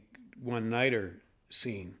the one-nighter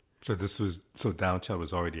scene. So Downchild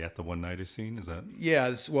was already at the one-nighter scene, is that?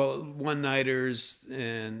 Yeah, well, one-nighters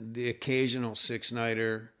and the occasional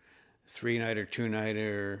 6-nighter, 3-nighter,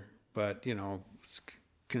 2-nighter, but,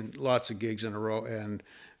 lots of gigs in a row and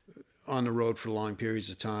on the road for long periods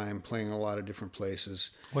of time, playing a lot of different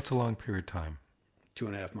places. What's a long period of time?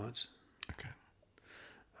 2.5 months. Okay.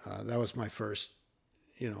 That was my first,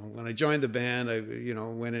 when I joined the band, I,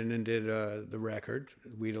 went in and did the record,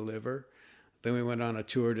 We Deliver. Then we went on a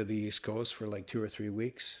tour to the East Coast for like 2 or 3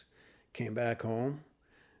 weeks. Came back home,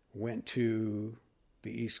 went to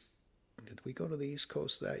the East. Did we go to the East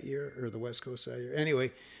Coast that year or the West Coast that year?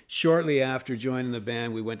 Anyway, shortly after joining the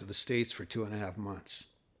band, we went to the States for 2.5 months.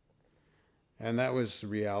 And that was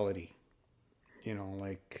reality.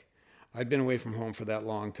 I'd been away from home for that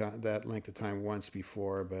long time, that length of time once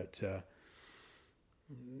before, but,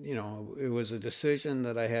 it was a decision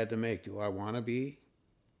that I had to make. Do I want to be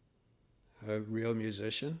a real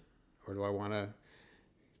musician, or do I want to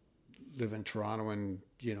live in Toronto and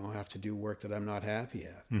have to do work that I'm not happy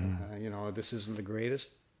at? Mm-hmm. This isn't the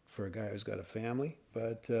greatest for a guy who's got a family,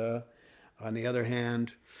 but on the other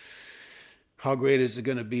hand, how great is it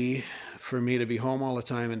going to be for me to be home all the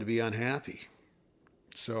time and to be unhappy?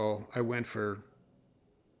 So I went for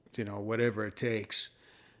whatever it takes,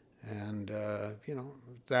 and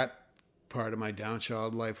that part of my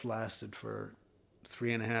Downchild life lasted for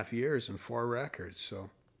 3.5 years and 4 records.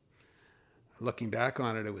 So looking back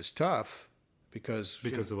on it, it was tough because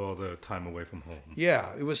of all the time away from home.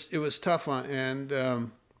 Yeah, it was tough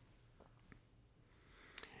and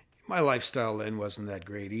my lifestyle then wasn't that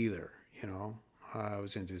great either. I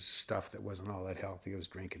was into stuff that wasn't all that healthy. I was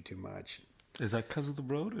drinking too much. Is that because of the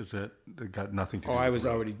road? Or is that it got nothing to do? I with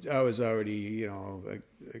was already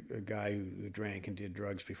a guy who drank and did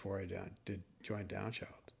drugs before I did join Downchild.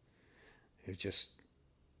 It was just,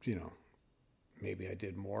 maybe I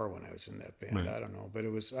did more when I was in that band. Right. I don't know, but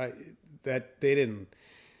it was they didn't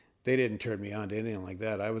turn me on to anything like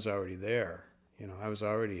that. I was already there. I was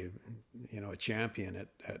already a champion at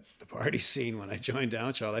the party scene when I joined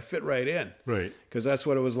Downchild. I fit right in, right? Because that's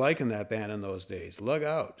what it was like in that band in those days. Lug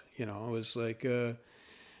out, it was like.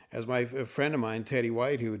 As a friend of mine, Teddy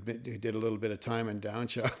White, who did a little bit of time in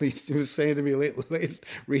Downchild, he was saying to me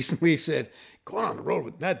recently, he said, going on the road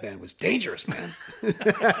with that band was dangerous, man.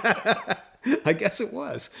 I guess it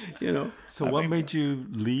was, So what made you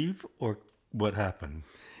leave, or what happened?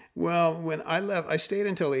 Well, when I left, I stayed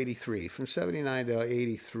until 83, from 79 to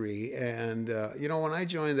 83. And, when I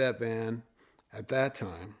joined that band at that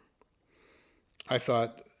time, I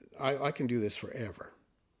thought I can do this forever.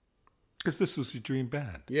 Because this was your dream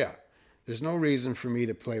band. Yeah. There's no reason for me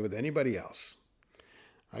to play with anybody else.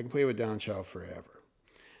 I can play with Downchild forever.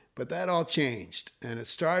 But that all changed. And it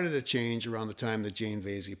started to change around the time that Jane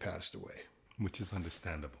Vasey passed away. Which is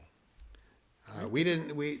understandable.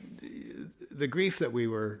 The grief that we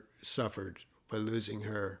suffered by losing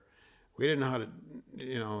her, we didn't know how to,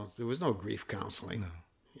 there was no grief counseling.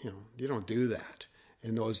 No. You don't do that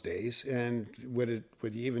in those days. And would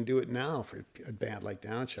you even do it now for a band like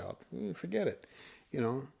Downchild? Forget it.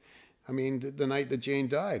 I mean, the night that Jane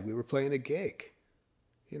died, we were playing a gig.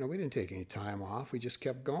 We didn't take any time off. We just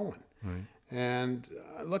kept going. Right. And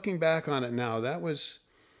looking back on it now, it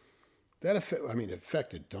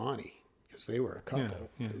affected Donnie because they were a couple.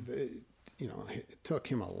 Yeah. It took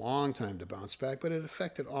him a long time to bounce back, but it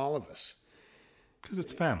affected all of us. Because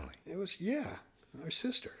it's family. It was, our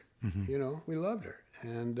sister. Mm-hmm. We loved her.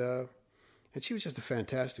 And she was just a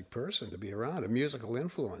fantastic person to be around, a musical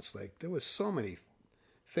influence. Like, there was so many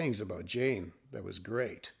things about Jane that was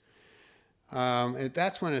great. And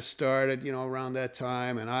that's when it started, around that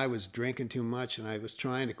time. And I was drinking too much, and I was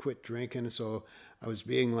trying to quit drinking. So I was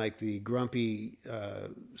being like the grumpy,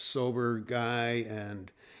 sober guy,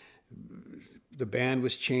 and the band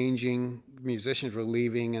was changing. Musicians were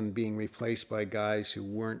leaving and being replaced by guys who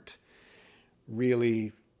weren't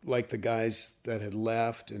really like the guys that had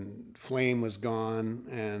left, and Flame was gone,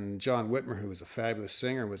 and John Whitmer, who was a fabulous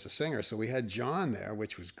singer, was a singer. So we had John there,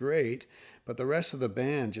 which was great, but the rest of the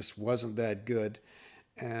band just wasn't that good.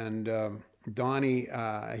 And Donnie,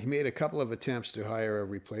 he made a couple of attempts to hire a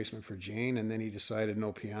replacement for Jane, and then he decided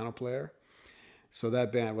no piano player. So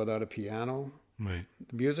that band without a piano, right.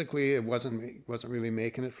 Musically, it wasn't really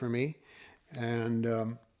making it for me.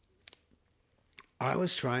 And I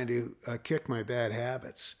was trying to kick my bad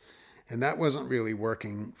habits, and that wasn't really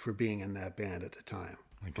working for being in that band at the time.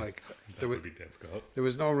 I guess that would be difficult. There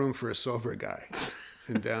was no room for a sober guy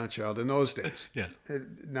in Downchild in those days. Yeah.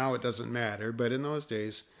 Now it doesn't matter, but in those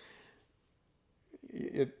days,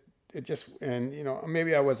 it just, and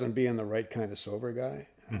maybe I wasn't being the right kind of sober guy.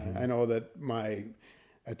 Mm-hmm. I know that my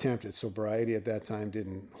attempt at sobriety at that time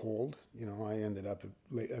didn't hold. I ended up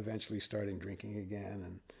eventually starting drinking again,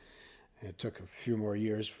 and it took a few more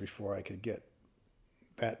years before I could get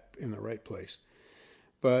that in the right place.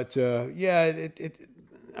 But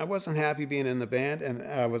I wasn't happy being in the band, and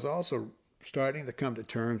I was also starting to come to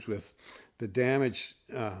terms with the damage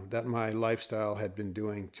that my lifestyle had been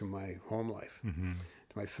doing to my home life,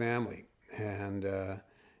 to my family. And,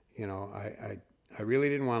 I really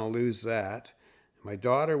didn't want to lose that. My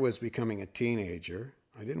daughter was becoming a teenager.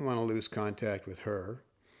 I didn't want to lose contact with her.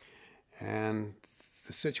 And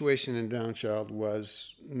the situation in Downchild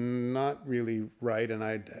was not really right, and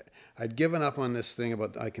I'd given up on this thing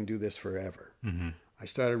about I can do this forever. Mm-hmm. I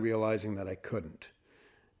started realizing that I couldn't,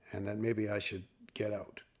 and that maybe I should get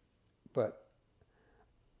out. But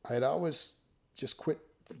I'd always just quit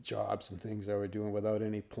jobs and things I were doing without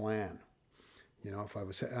any plan. If I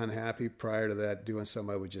was unhappy prior to that doing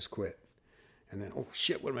something, I would just quit. And then, oh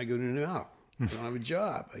shit, what am I going to do now? I don't have a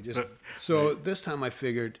job. This time I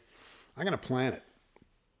figured, I'm going to plan it.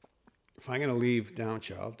 If I'm going to leave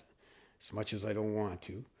Downchild, as much as I don't want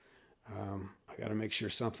to, I got to make sure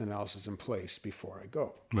something else is in place before I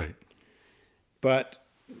go. Right. But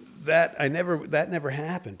that never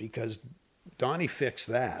happened because Donnie fixed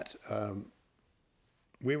that.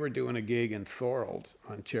 We were doing a gig in Thorold,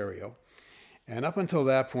 Ontario, and up until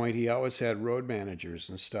that point, he always had road managers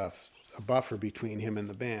and stuff, a buffer between him and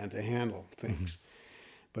the band to handle things. Mm-hmm.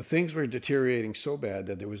 But things were deteriorating so bad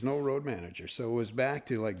that there was no road manager. So it was back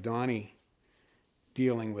to like Donnie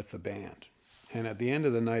dealing with the band. And at the end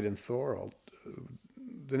of the night in Thorold,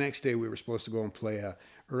 the next day we were supposed to go and play a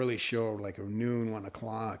early show, like a noon, 1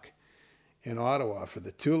 o'clock in Ottawa for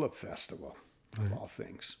the Tulip Festival, of all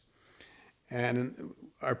things. And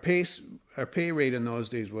our pay rate in those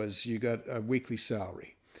days was you got a weekly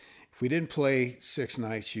salary. If we didn't play 6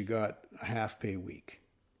 nights, you got a half-pay week.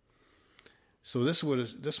 So this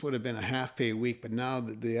would have been a half-pay week, but now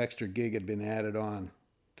the extra gig had been added on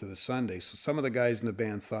to the Sunday. So some of the guys in the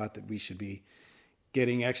band thought that we should be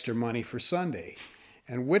getting extra money for Sunday.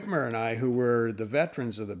 And Whitmer and I, who were the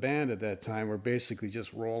veterans of the band at that time, were basically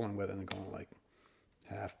just rolling with it and going like,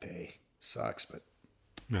 half-pay sucks, but,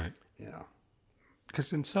 right.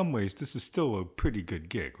 Because in some ways, this is still a pretty good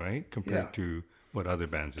gig, right? Compared to what other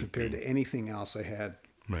bands have been. Compared to anything else I had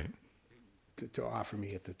right. to offer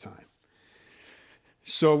me at the time.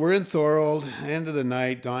 So we're in Thorold, end of the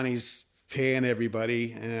night. Donnie's paying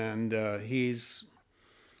everybody, and he's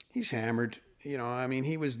hammered. I mean,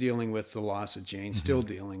 he was dealing with the loss of Jane, still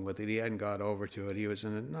dealing with it. He hadn't got over to it. He was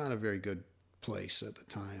in not a very good place at the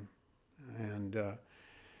time. And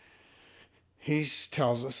he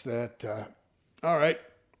tells us that, all right,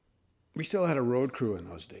 we still had a road crew in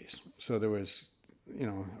those days. So there was,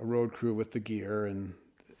 a road crew with the gear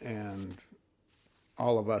and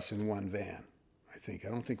all of us in one van, I think. I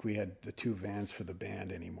don't think we had the two vans for the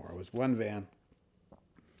band anymore. It was one van,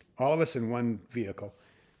 all of us in one vehicle,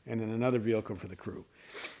 and then another vehicle for the crew.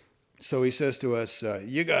 So he says to us,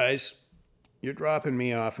 you guys, you're dropping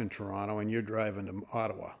me off in Toronto and you're driving to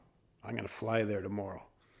Ottawa. I'm going to fly there tomorrow.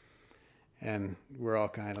 And we're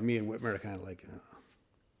all me and Whitmer are kind of like,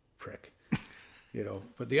 prick,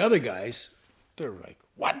 But the other guys, they're like,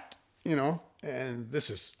 what? And this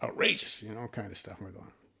is outrageous, kind of stuff. And we're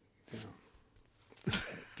going,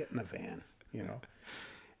 get in the van,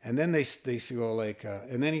 And then they go like,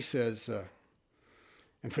 and then he says,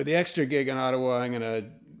 and for the extra gig in Ottawa, I'm going to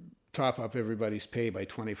top up everybody's pay by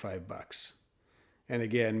 $25. And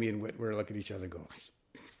again, me and Whit, we're looking at each other and go,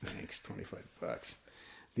 thanks, $25.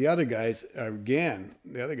 The other guys,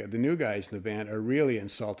 the new guys in the band are really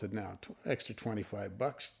insulted now. Extra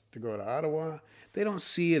 $25 to go to Ottawa. They don't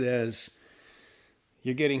see it as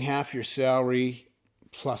you're getting half your salary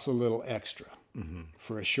plus a little extra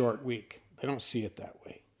for a short week. They don't see it that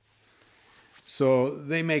way. So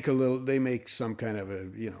they make some kind of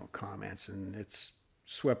comments, and it's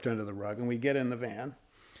swept under the rug. And we get in the van.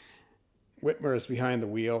 Whitmer is behind the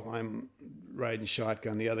wheel. I'm riding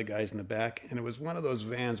shotgun. The other guy's in the back. And it was one of those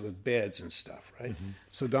vans with beds and stuff, right? Mm-hmm.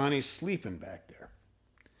 So Donnie's sleeping back there.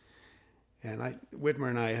 And Whitmer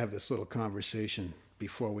and I have this little conversation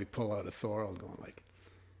before we pull out of Thorold, going like,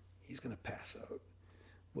 he's going to pass out.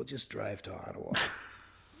 We'll just drive to Ottawa.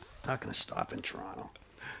 Not going to stop in Toronto.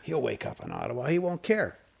 He'll wake up in Ottawa. He won't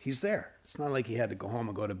care. He's there. It's not like he had to go home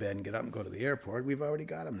and go to bed and get up and go to the airport. We've already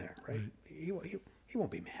got him there, right? He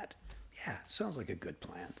won't be mad. Yeah, sounds like a good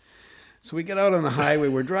plan. So we get out on the highway.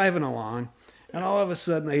 We're driving along. And all of a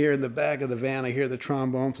sudden, I hear in the back of the van, I hear the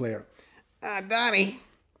trombone player. Donnie,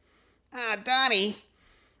 I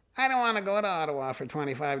don't want to go to Ottawa for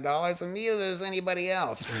 $25, and neither does anybody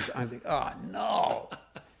else. And I think, oh, no.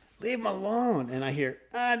 Leave him alone. And I hear,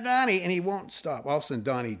 Donnie, and he won't stop. All of a sudden,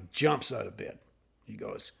 Donnie jumps out of bed. He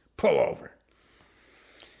goes, pull over.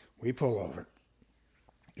 We pull over.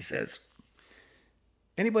 He says,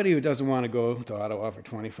 anybody who doesn't want to go to Ottawa for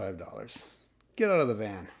 $25, get out of the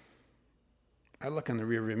van. I look in the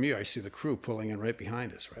rearview mirror. I see the crew pulling in right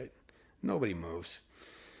behind us, right? Nobody moves.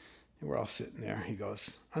 And we're all sitting there. He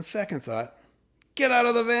goes, on second thought, get out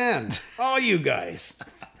of the van, all you guys.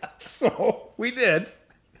 So we did.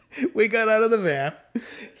 We got out of the van.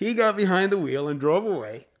 He got behind the wheel and drove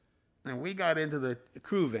away. And we got into the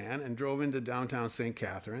crew van and drove into downtown St.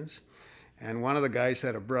 Catharines. And one of the guys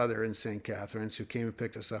had a brother in St. Catharines who came and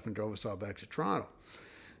picked us up and drove us all back to Toronto.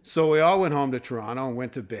 So we all went home to Toronto and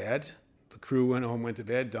went to bed. The crew went home, went to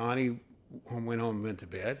bed. Donnie went home and went to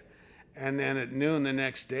bed. And then at noon the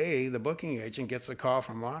next day, the booking agent gets a call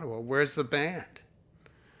from Ottawa. Where's the band?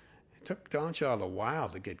 It took Dawnchild a while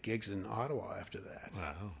to get gigs in Ottawa after that.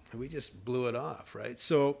 Wow. And we just blew it off, right?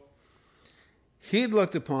 So he'd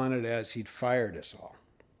looked upon it as he'd fired us all.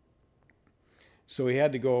 So he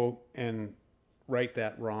had to go and right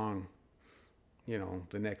that wrong,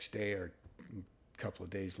 the next day or a couple of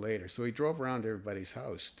days later. So he drove around to everybody's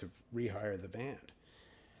house to rehire the band.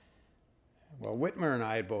 Well, John Whitmer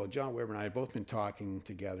and I had both been talking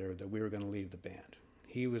together that we were going to leave the band.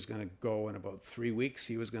 He was going to go in about 3 weeks.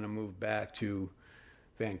 He was going to move back to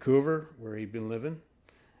Vancouver, where he'd been living.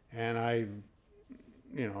 And I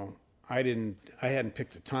hadn't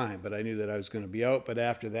picked a time, but I knew that I was going to be out. But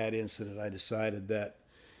after that incident, I decided that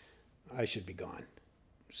I should be gone.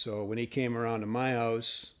 So when he came around to my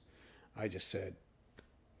house, I just said,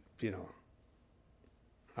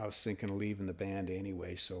 I was thinking of leaving the band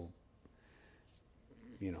anyway. So,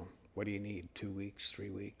 what do you need? 2 weeks, 3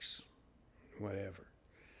 weeks, whatever.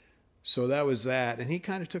 So that was that. And he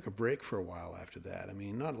kind of took a break for a while after that. I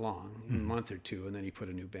mean, not long, a month or two. And then he put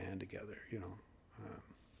a new band together,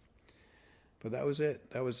 But that was it.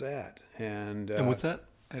 That was that. And was that?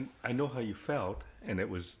 And I know how you felt, and it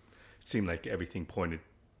seemed like everything pointed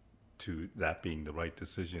to that being the right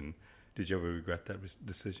decision. Did you ever regret that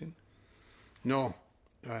decision? No,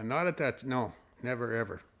 not at that. No, never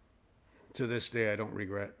ever. To this day, I don't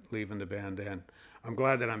regret leaving the band then. I'm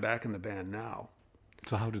glad that I'm back in the band now.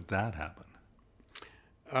 So how did that happen?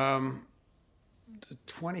 The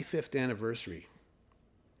 25th anniversary.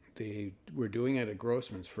 They were doing it at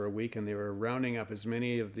Grossman's for a week, and they were rounding up as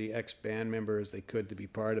many of the ex-band members as they could to be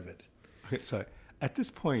part of it. Okay, so at this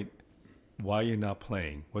point, Why you're not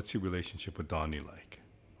playing? What's your relationship with Donnie like?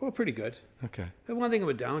 Well, pretty good. Okay. The one thing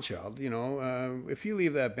about Downchild, if you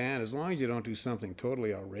leave that band, as long as you don't do something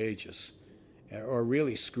totally outrageous or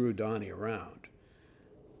really screw Donnie around,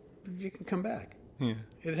 you can come back. Yeah.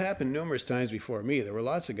 It happened numerous times before me. There were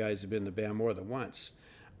lots of guys who've been in the band more than once.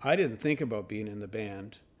 I didn't think about being in the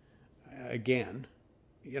band again,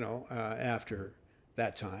 after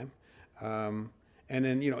that time. And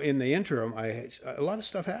then, in the interim, a lot of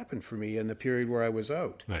stuff happened for me in the period where I was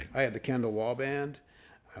out. Right. I had the Kendall Wall Band,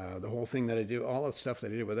 the whole thing that I did, all the stuff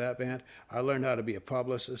that I did with that band. I learned how to be a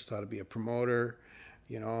publicist, how to be a promoter,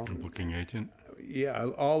 A booking agent? Yeah,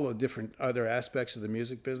 all the different other aspects of the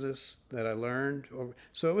music business that I learned.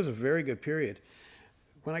 So it was a very good period.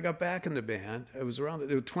 When I got back in the band, it was around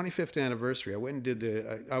the 25th anniversary. I went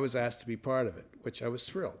and I was asked to be part of it, which I was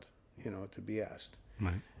thrilled, to be asked.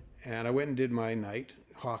 Right. And I went and did my night.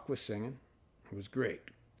 Hawk was singing. It was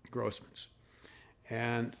great. Grossman's.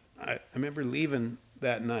 And I remember leaving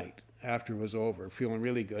that night after it was over, feeling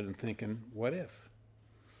really good and thinking, what if?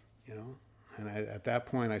 And at that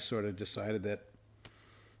point, I sort of decided that,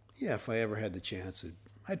 if I ever had the chance,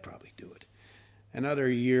 I'd probably do it. Another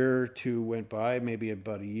year or two went by, maybe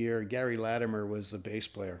about a year. Gary Latimer was the bass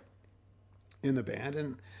player in the band,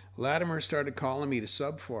 and Latimer started calling me to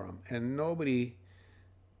sub for him, and nobody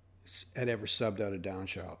had ever subbed out of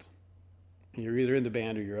Downchild. You're either in the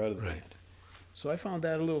band or you're out of the band. So I found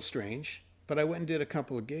that a little strange, but I went and did a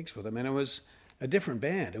couple of gigs with him, and it was a different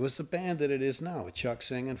band. It was the band that it is now, with Chuck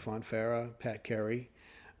singing, Fonfara, Pat Carey.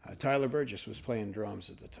 Tyler Burgess was playing drums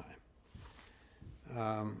at the time.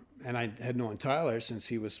 And I had known Tyler since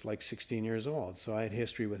he was like 16 years old, so I had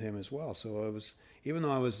history with him as well. So even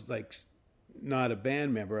though I was like not a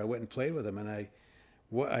band member, I went and played with him, and I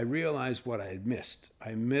realized what I had missed.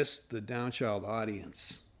 I missed the Downchild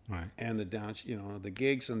audience, right, and the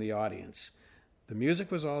gigs and the audience. The music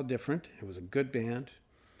was all different. It was a good band,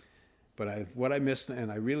 but what I missed,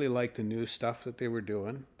 and I really liked the new stuff that they were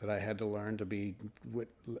doing, that I had to learn to be,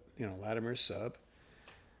 Latimer's sub.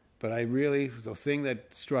 But the thing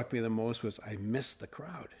that struck me the most was I missed the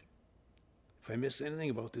crowd. If I miss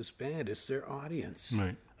anything about this band, it's their audience.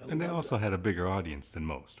 Right. And they also had a bigger audience than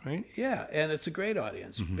most, right? Yeah, and it's a great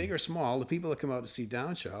audience, big or small. The people that come out to see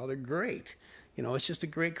Downchild are great. It's just a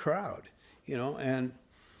great crowd. And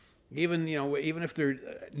even if they're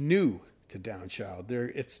new to Downchild,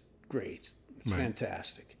 it's great. It's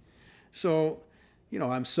fantastic. So,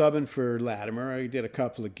 I'm subbing for Latimer. I did a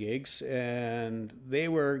couple of gigs, and they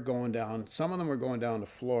were going down. Some of them were going down to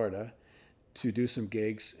Florida to do some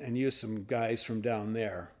gigs and use some guys from down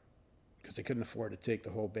there because they couldn't afford to take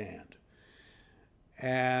the whole band.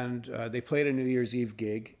 And they played a New Year's Eve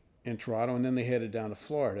gig in Toronto, and then they headed down to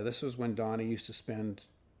Florida. This was when Donnie used to spend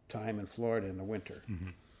time in Florida in the winter.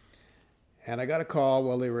 Mm-hmm. And I got a call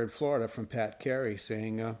while they were in Florida from Pat Carey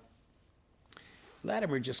saying,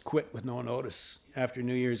 Latimer just quit with no notice after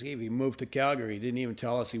New Year's Eve. He moved to Calgary. He didn't even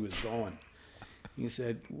tell us he was going. He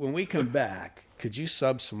said, when we come back, could you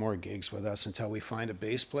sub some more gigs with us until we find a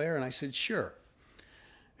bass player? And I said, sure.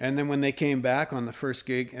 And then when they came back on the first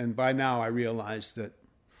gig, and by now I realized that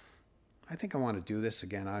I think I want to do this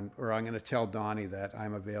again, I'm going to tell Donnie that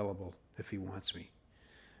I'm available if he wants me.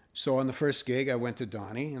 So on the first gig, I went to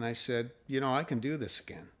Donnie and I said, I can do this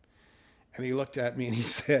again. And he looked at me and he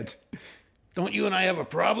said, don't you and I have a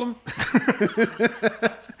problem?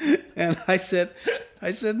 And I said,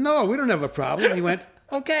 no, we don't have a problem. He went,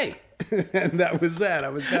 okay. And that was that. I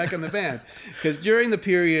was back in the band. Because during the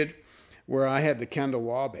period where I had the Kendall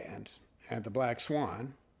Wall Band at the Black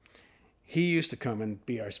Swan, he used to come and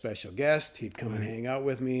be our special guest. He'd come and hang out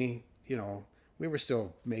with me. We were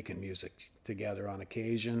still making music together on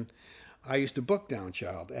occasion. I used to book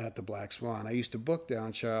Downchild at the Black Swan. I used to book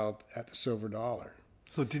Downchild at the Silver Dollar.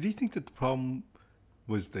 So did he think that the problem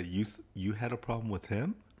was that you had a problem with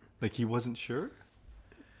him? Like he wasn't sure?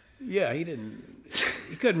 Yeah, he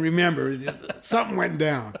couldn't remember. Something went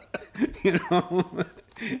down. He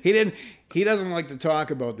doesn't like to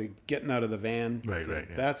talk about the getting out of the van. Right. Yeah.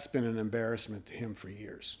 That's been an embarrassment to him for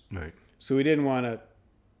years. Right. So he didn't want to,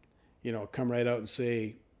 come right out and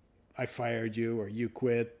say, I fired you, or you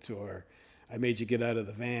quit, or I made you get out of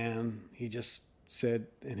the van. He just said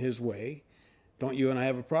in his way, don't you and I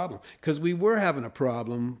have a problem? Because we were having a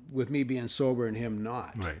problem with me being sober and him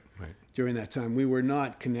not. Right. During that time, we were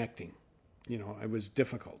not connecting. It was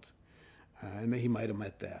difficult. And he might have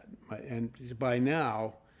met that. And by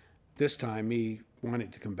now, this time, me wanting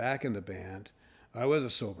to come back in the band, I was a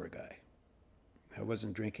sober guy. I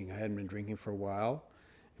wasn't drinking. I hadn't been drinking for a while.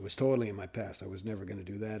 It was totally in my past. I was never going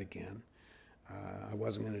to do that again. I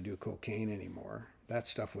wasn't going to do cocaine anymore. That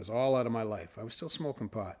stuff was all out of my life. I was still smoking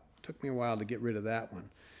pot. Took me a while to get rid of that one.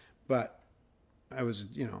 But I was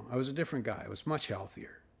a different guy. I was much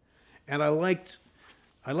healthier. And I liked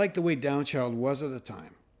the way Downchild was at the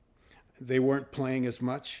time. They weren't playing as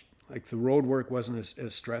much. Like the road work wasn't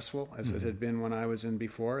as stressful as it had been when I was in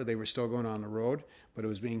before. They were still going on the road, but it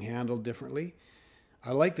was being handled differently.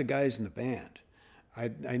 I liked the guys in the band.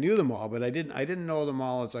 I knew them all, but I didn't know them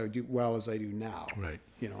all as I do now. Right.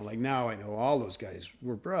 Like now I know all those guys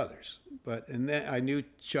were brothers. And then I knew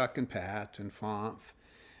Chuck and Pat and Fomf,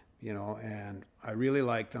 and I really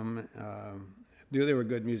liked them. Knew they were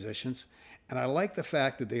good musicians, and I liked the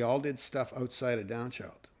fact that they all did stuff outside of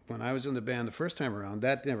Downchild. When I was in the band the first time around,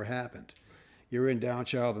 that never happened. You were in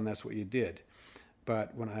Downchild, and that's what you did.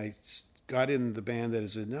 But when I got in the band that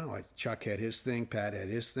is now, Chuck had his thing, Pat had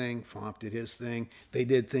his thing, Fomp did his thing. They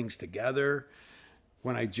did things together.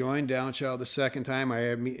 When I joined Downchild the second time,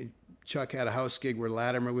 Chuck had a house gig where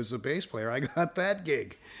Latimer was the bass player. I got that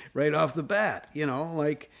gig right off the bat.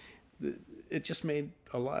 It just made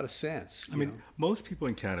a lot of sense. I mean, most people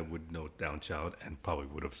in Canada would know Downchild and probably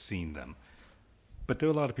would have seen them. But there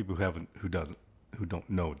are a lot of people who don't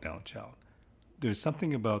know Downchild. There's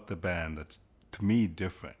something about the band that's, to me,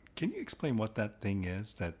 different. Can you explain what that thing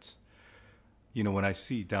is? That, when I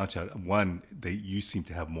see Downchild, one, you seem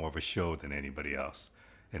to have more of a show than anybody else,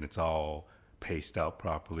 and it's all paced out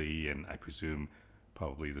properly, and I presume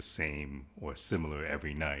probably the same or similar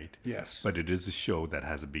every night. Yes. But it is a show that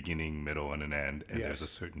has a beginning, middle, and an end, and Yes. there's a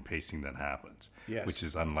certain pacing that happens. Yes. Which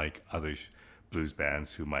is unlike other blues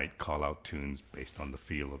bands who might call out tunes based on the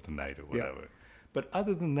feel of the night or whatever. But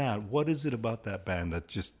other than that, what is it about that band that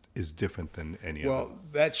just is different than any other? Well,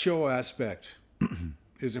 that show aspect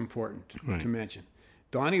is important to mention.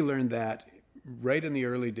 Donnie learned that right in the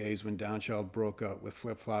early days when Downchild broke out with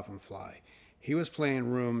Flip Flop and Fly. He was playing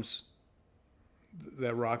rooms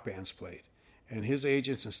that rock bands played. And his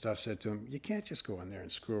agents and stuff said to him, you can't just go in there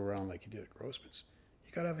and screw around like you did at Grossman's.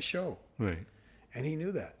 You got to have a show. Right. And he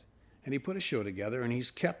knew that. And he put a show together, and he's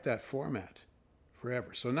kept that format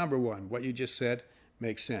forever. So number one, what you just said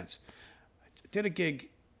makes sense. I did a gig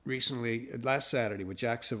recently, last Saturday, with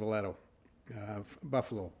Jack Civiletto,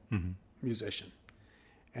 Buffalo musician.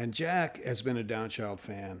 And Jack has been a Downchild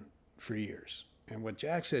fan for years. And what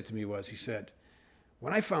Jack said to me was, he said,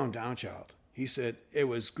 when I found Downchild, he said, it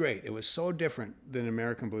was great. It was so different than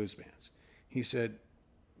American blues bands. He said,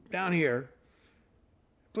 down here,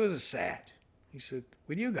 blues is sad. He said,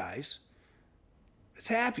 with you guys, it's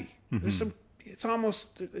happy. There's some. It's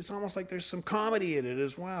almost like there's some comedy in it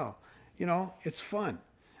as well. It's fun,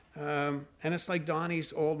 and it's like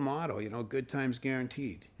Donnie's old motto. Good times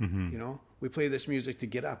guaranteed. We play this music to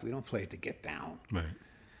get up. We don't play it to get down. Right.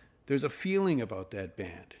 There's a feeling about that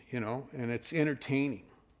band, and it's entertaining.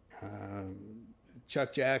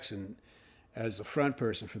 Chuck Jackson, as the front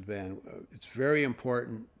person for the band, it's very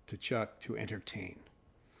important to Chuck to entertain,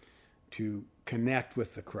 to connect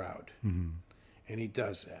with the crowd. And he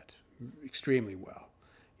does that extremely well.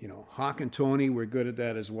 Hawk and Tony were good at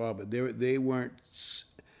that as well, but they weren't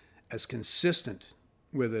as consistent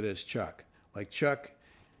with it as Chuck. Like Chuck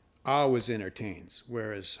always entertains,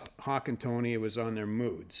 whereas Hawk and Tony, it was on their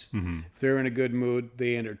moods. If they're in a good mood,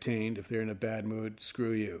 they entertained. If they're in a bad mood,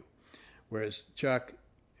 screw you. Whereas Chuck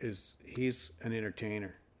he's an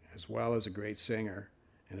entertainer as well as a great singer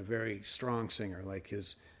and a very strong singer.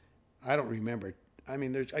 I don't remember. I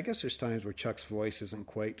mean, I guess there's times where Chuck's voice isn't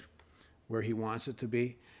quite where he wants it to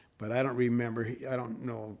be, but I don't remember. I don't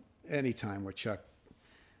know any time where Chuck.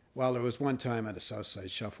 Well, there was one time at a Southside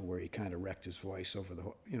Shuffle where he kind of wrecked his voice over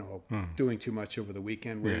doing too much over the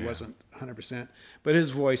weekend where he wasn't 100%. But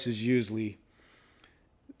his voice is usually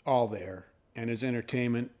all there, and his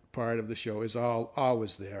entertainment part of the show is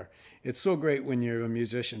always there. It's so great when you're a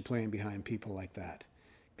musician playing behind people like that,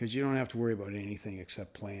 because you don't have to worry about anything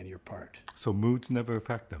except playing your part. So moods never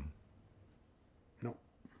affect them? No.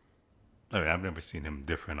 I mean, I've never seen him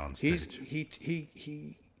different on stage.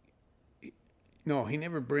 No, he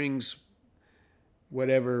never brings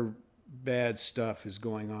whatever bad stuff is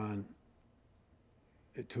going on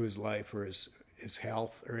to his life or his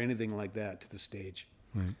health or anything like that to the stage.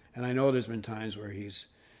 Right. And I know there's been times where he's,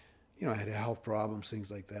 had health problems,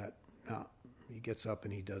 things like that. No, he gets up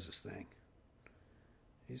and he does his thing.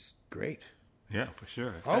 He's great. Yeah, for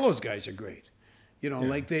sure. All those guys are great.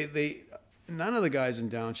 Like they none of the guys in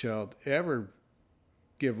Downchild ever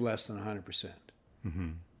give less than 100%.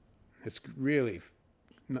 It's really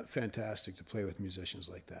fantastic to play with musicians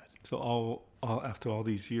like that. So all after all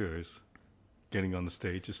these years, getting on the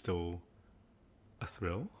stage is still a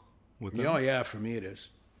thrill with them? Oh, yeah, for me it is.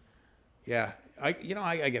 Yeah, I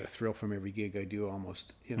get a thrill from every gig I do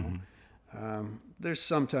almost. There's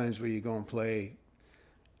some times where you go and play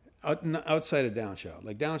outside of Downshell.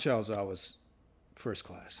 Like Downshell is always first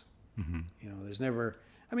class. There's never.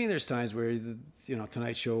 I mean, there's times where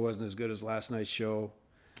tonight's show wasn't as good as last night's show.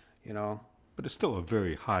 But it's still a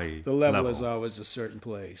very high The level is always a certain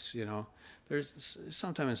place. There's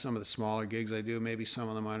sometimes in some of the smaller gigs I do, maybe some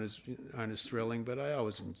of them aren't as thrilling, but I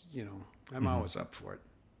always, I'm always up for it.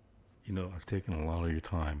 I've taken a lot of your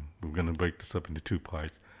time. We're going to break this up into two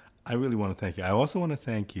parts. I really want to thank you. I also want to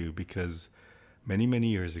thank you because many, many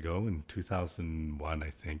years ago, in 2001, I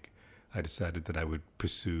think, I decided that I would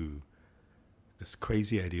pursue this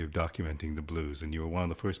crazy idea of documenting the blues. And you were one of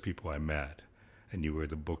the first people I met. And you were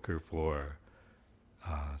the booker for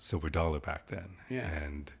Silver Dollar back then. Yeah.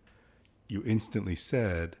 And you instantly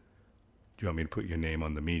said, do you want me to put your name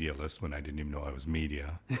on the media list when I didn't even know I was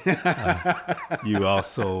media? You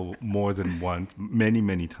also, more than once, many,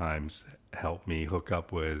 many times, helped me hook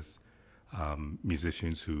up with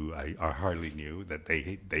musicians who I hardly knew, that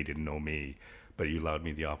they didn't know me, but you allowed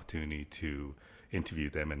me the opportunity to interview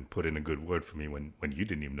them and put in a good word for me when you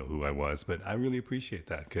didn't even know who I was. But I really appreciate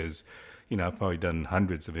that because, I've probably done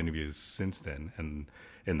hundreds of interviews since then. And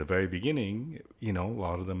in the very beginning, a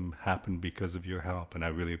lot of them happened because of your help. And I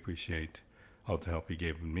really appreciate all the help you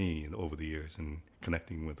gave me over the years and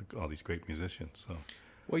connecting with all these great musicians. So,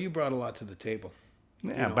 well, you brought a lot to the table.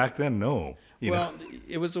 Yeah, back then, no.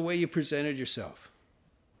 It was the way you presented yourself.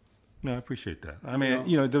 No, I appreciate that. I mean,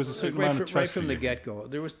 there was a certain amount of trust. Right from the get-go.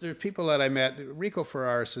 There are people that I met. Rico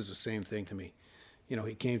Ferraris is the same thing to me.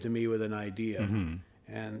 He came to me with an idea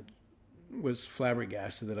and was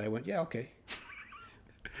flabbergasted that I went, yeah, okay.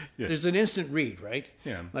 Yes. There's an instant read, right?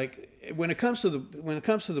 Yeah. Like when it comes to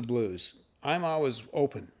the blues, I'm always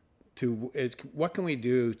open to what can we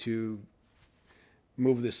do to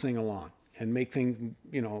move this thing along and make things,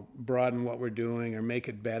 broaden what we're doing or make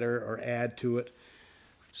it better or add to it.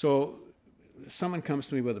 So if someone comes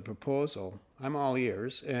to me with a proposal, I'm all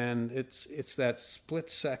ears, and it's that split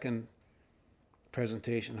second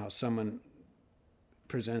presentation, how someone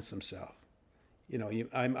presents themselves.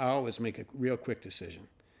 I always make a real quick decision,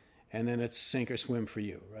 and then it's sink or swim for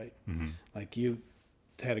you, right? Mm-hmm. Like you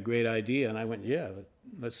had a great idea, and I went, yeah,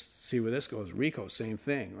 let's see where this goes. Rico, same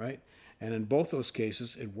thing, right? And in both those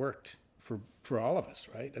cases, it worked for all of us,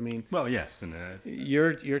 right? I mean, well, yes, and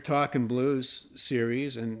your Talkin' Blues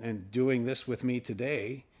series and doing this with me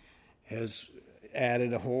today has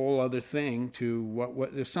added a whole other thing to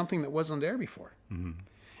what there's something that wasn't there before. Mm-hmm.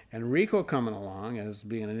 And Rico coming along as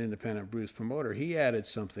being an independent blues promoter, he added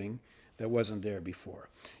something that wasn't there before.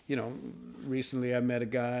 Recently I met a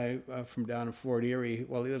guy from down in Fort Erie.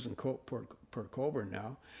 Well, he lives in Port Colborne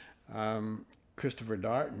now. Christopher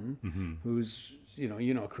Darton, who's,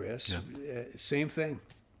 Chris, same thing.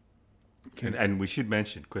 And we should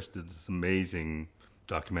mention, Chris did this amazing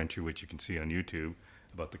documentary, which you can see on YouTube,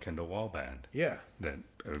 about the Kendall Wall Band. Yeah. That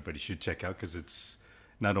everybody should check out because it's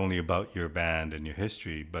not only about your band and your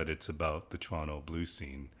history, but it's about the Toronto blues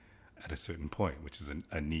scene at a certain point, which is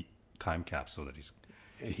a neat time capsule that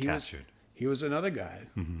he captured. He was another guy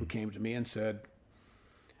who came to me and said,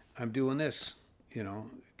 I'm doing this,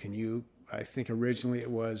 can you... I think originally it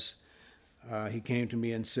was, he came to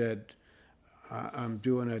me and said, I'm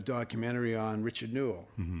doing a documentary on Richard Newell.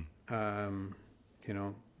 Mm-hmm.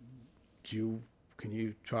 Can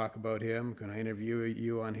you talk about him? Can I interview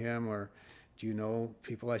you on him? Or do you know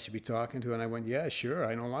people I should be talking to? And I went, yeah, sure.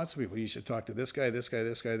 I know lots of people. You should talk to this guy, this guy,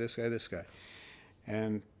 this guy, this guy, this guy.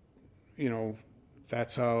 And,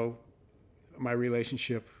 that's how my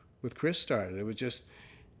relationship with Chris started. It was just,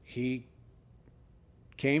 he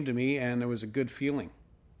came to me and there was a good feeling,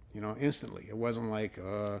 instantly. It wasn't like,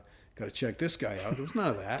 got to check this guy out. There was none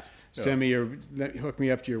of that. Hook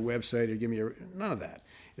me up to your website or give me none of that.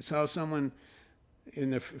 It's how someone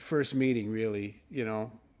in the first meeting really,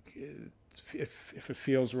 if it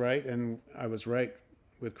feels right. And I was right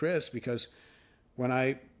with Chris because when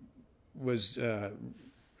I was,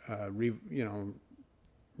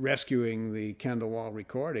 rescuing the Kendall Wall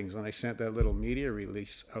recordings, and I sent that little media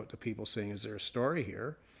release out to people saying, is there a story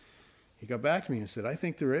here? He got back to me and said, I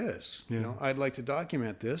think there is. Yeah. I'd like to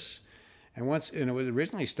document this. And it was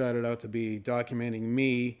originally started out to be documenting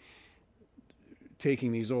me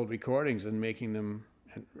taking these old recordings and making them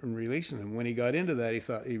and releasing them. When he got into that,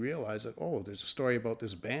 he realized that, there's a story about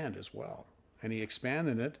this band as well. And he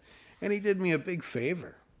expanded it, and he did me a big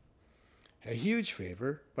favor, a huge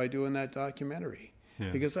favor, by doing that documentary. Yeah.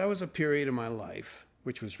 Because that was a period of my life,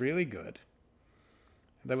 which was really good,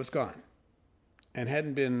 that was gone and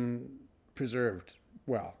hadn't been preserved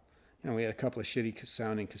well. we had a couple of shitty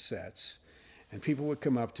sounding cassettes, and people would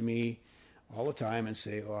come up to me all the time and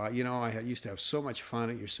say, "Oh, I used to have so much fun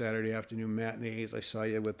at your Saturday afternoon matinees. I saw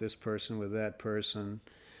you with this person, with that person."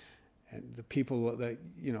 And the people that,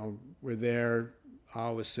 were there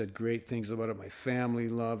always said great things about it. My family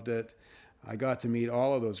loved it. I got to meet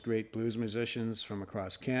all of those great blues musicians from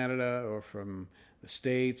across Canada or from the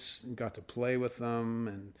States, and got to play with them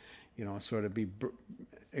and, sort of be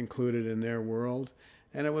included in their world.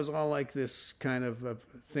 And it was all like this kind of a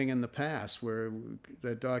thing in the past where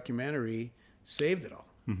the documentary saved it all.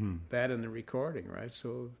 Mm-hmm. That and the recording, right?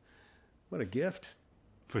 So what a gift.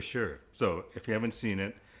 For sure. So if you haven't seen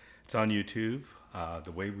it, it's on YouTube.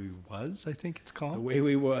 The Way We Was, I think it's called. The Way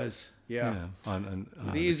We Was, yeah.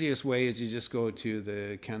 The easiest way is you just go to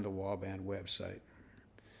the Kendall Wallband website.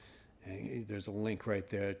 And there's a link right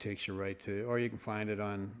there. It takes you right to, or you can find it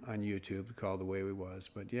on YouTube called The Way We Was.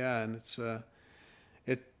 But yeah, and it's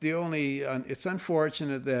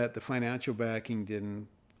unfortunate that the financial backing didn't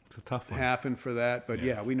it's a tough one. Happen for that. But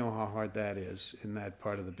yeah, we know how hard that is in that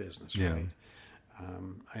part of the business, right?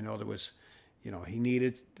 I know there was, there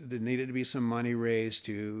needed to be some money raised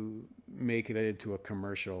to make it into a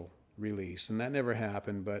commercial release, and that never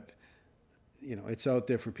happened. But it's out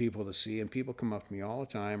there for people to see, and people come up to me all the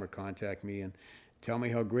time or contact me and tell me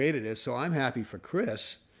how great it is. So I'm happy for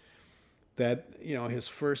Chris that his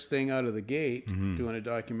first thing out of the gate, doing a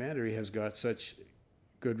documentary, has got such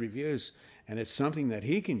good reviews, and it's something that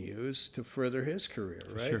he can use to further his career,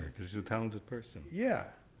 right? Sure, because he's a talented person. Yeah.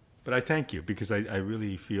 But I thank you, because I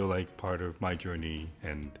really feel like part of my journey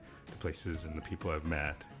and the places and the people I've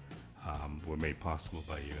met were made possible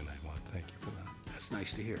by you, and I want to thank you for that. That's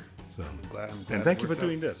nice to hear. So I'm glad. And thank you for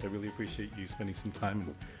doing this. I really appreciate you spending some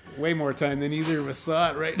time. Way more time than either of us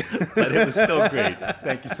thought, right? But it was still great.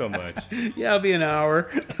 Thank you so much. Yeah, it'll be an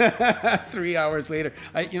hour. 3 hours later.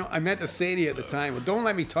 I meant to say to you at the time, well, don't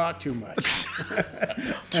let me talk too much.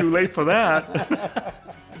 Too late for that.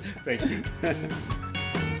 Thank you.